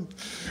 And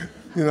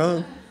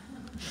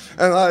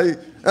I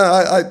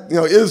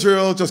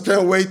Israel, just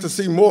can't wait to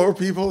see more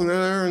people in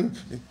there, and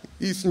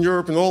Eastern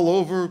Europe and all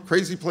over,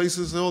 crazy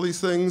places and all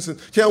these things. And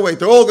can't wait.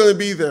 They're all going to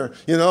be there,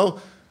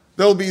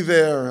 They'll be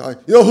there.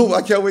 Who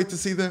I can't wait to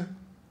see there?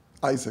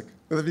 Isaac.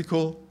 Wouldn't that be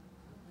cool?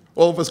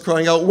 All of us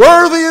crying out,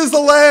 "Worthy is the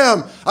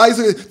Lamb!"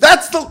 Isaac,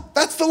 that's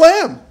the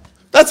Lamb.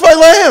 That's my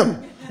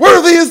Lamb.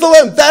 Worthy is the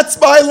Lamb. That's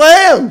my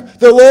Lamb.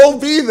 They'll all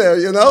be there,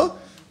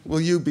 Will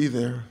you be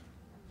there?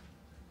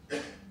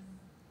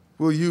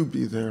 Will you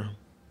be there?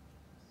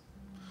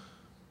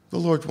 The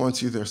Lord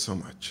wants you there so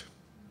much.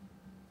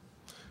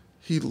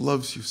 He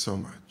loves you so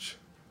much.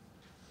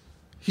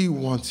 He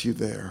wants you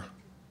there.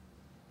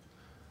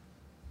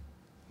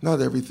 Not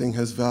everything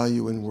has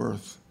value and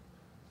worth,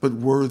 but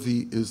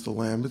worthy is the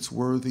Lamb. It's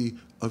worthy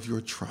of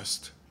your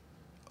trust,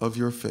 of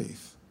your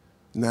faith,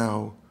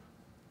 now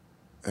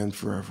and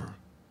forever.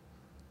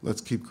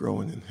 Let's keep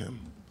growing in him.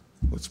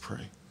 Let's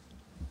pray.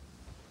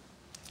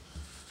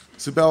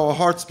 So bow our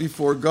hearts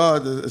before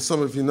God. As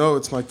some of you know,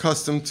 it's my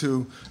custom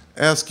to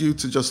ask you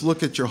to just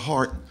look at your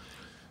heart,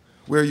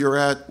 where you're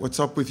at, what's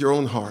up with your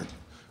own heart.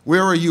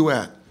 Where are you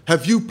at?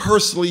 Have you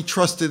personally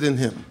trusted in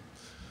him?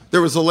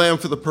 There was a lamb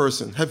for the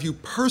person. Have you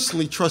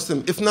personally trusted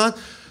him? If not,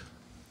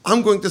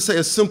 I'm going to say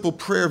a simple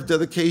prayer of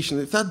dedication.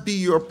 If that be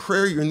your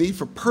prayer, your need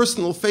for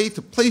personal faith,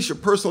 to place your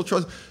personal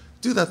trust,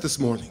 do that this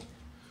morning.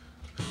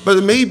 But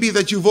it may be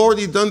that you've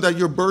already done that,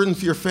 you're burdened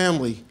for your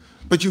family,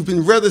 but you've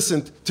been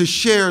reticent to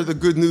share the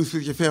good news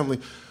with your family.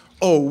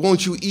 Oh,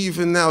 won't you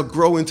even now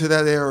grow into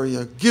that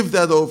area? Give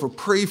that over.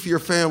 Pray for your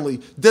family.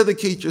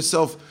 Dedicate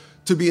yourself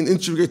to be an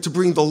integrator, to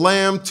bring the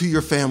Lamb to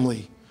your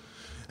family.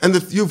 And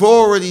if you've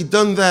already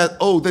done that,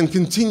 then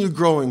continue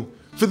growing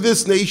for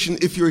this nation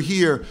if you're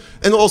here,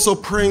 and also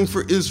praying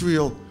for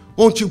Israel.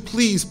 Won't you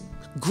please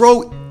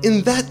grow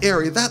in that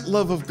area, that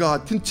love of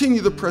God.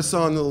 Continue to press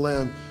on to the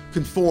Lamb,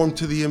 conform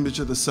to the image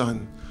of the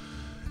Son,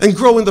 and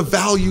grow in the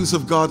values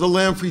of God, the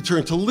Lamb for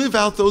eternity, to live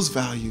out those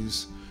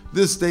values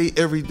this day,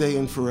 every day,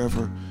 and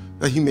forever,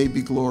 that he may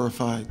be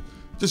glorified.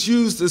 Just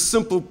use this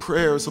simple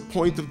prayer as a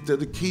point of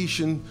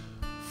dedication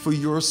for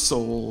your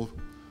soul.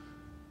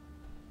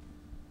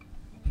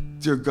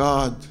 Dear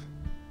God,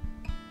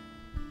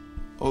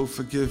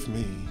 forgive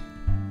me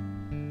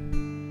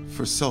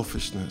for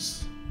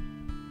selfishness,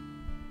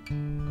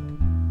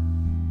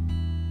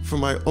 for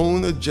my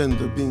own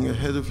agenda being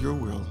ahead of your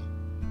will.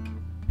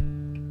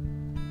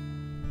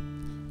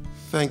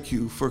 Thank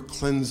you for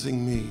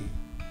cleansing me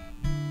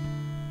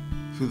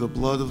through the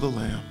blood of the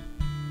Lamb.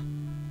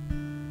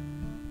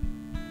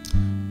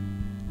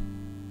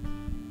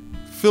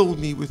 Fill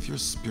me with your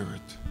Spirit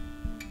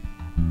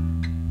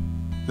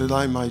that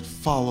I might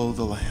follow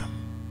the Lamb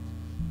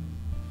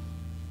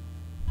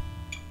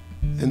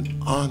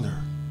and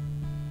honor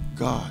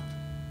God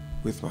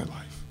with my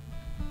life.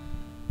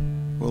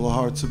 Well, the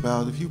hearts are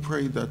bowed. If you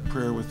prayed that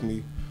prayer with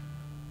me,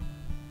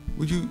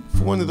 Would you,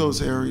 for one of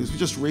those areas, would you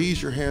just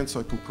raise your hand so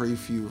I can pray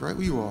for you right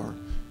where you are?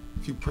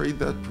 If you prayed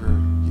that prayer,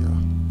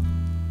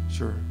 yeah,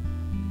 sure,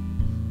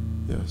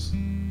 yes.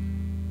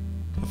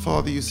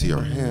 Father, you see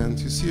our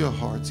hands, you see our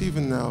hearts.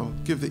 Even now,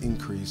 give the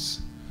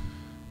increase.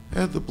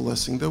 Add the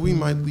blessing that we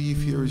might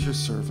leave here as your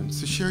servants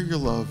to share your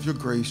love, your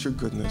grace, your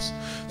goodness.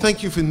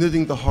 Thank you for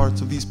knitting the hearts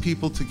of these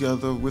people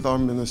together with our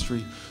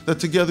ministry, that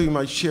together we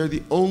might share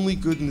the only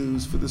good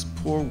news for this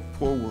poor,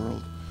 poor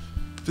world,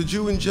 the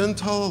Jew and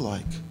Gentile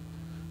alike,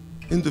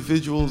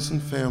 individuals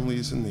and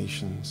families and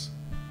nations.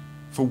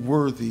 For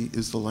worthy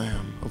is the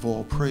Lamb of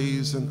all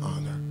praise and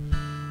honor.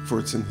 For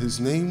it's in his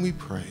name we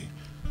pray,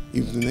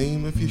 in the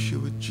name of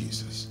Yeshua,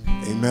 Jesus.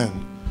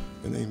 Amen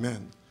and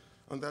amen.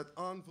 On that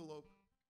envelope.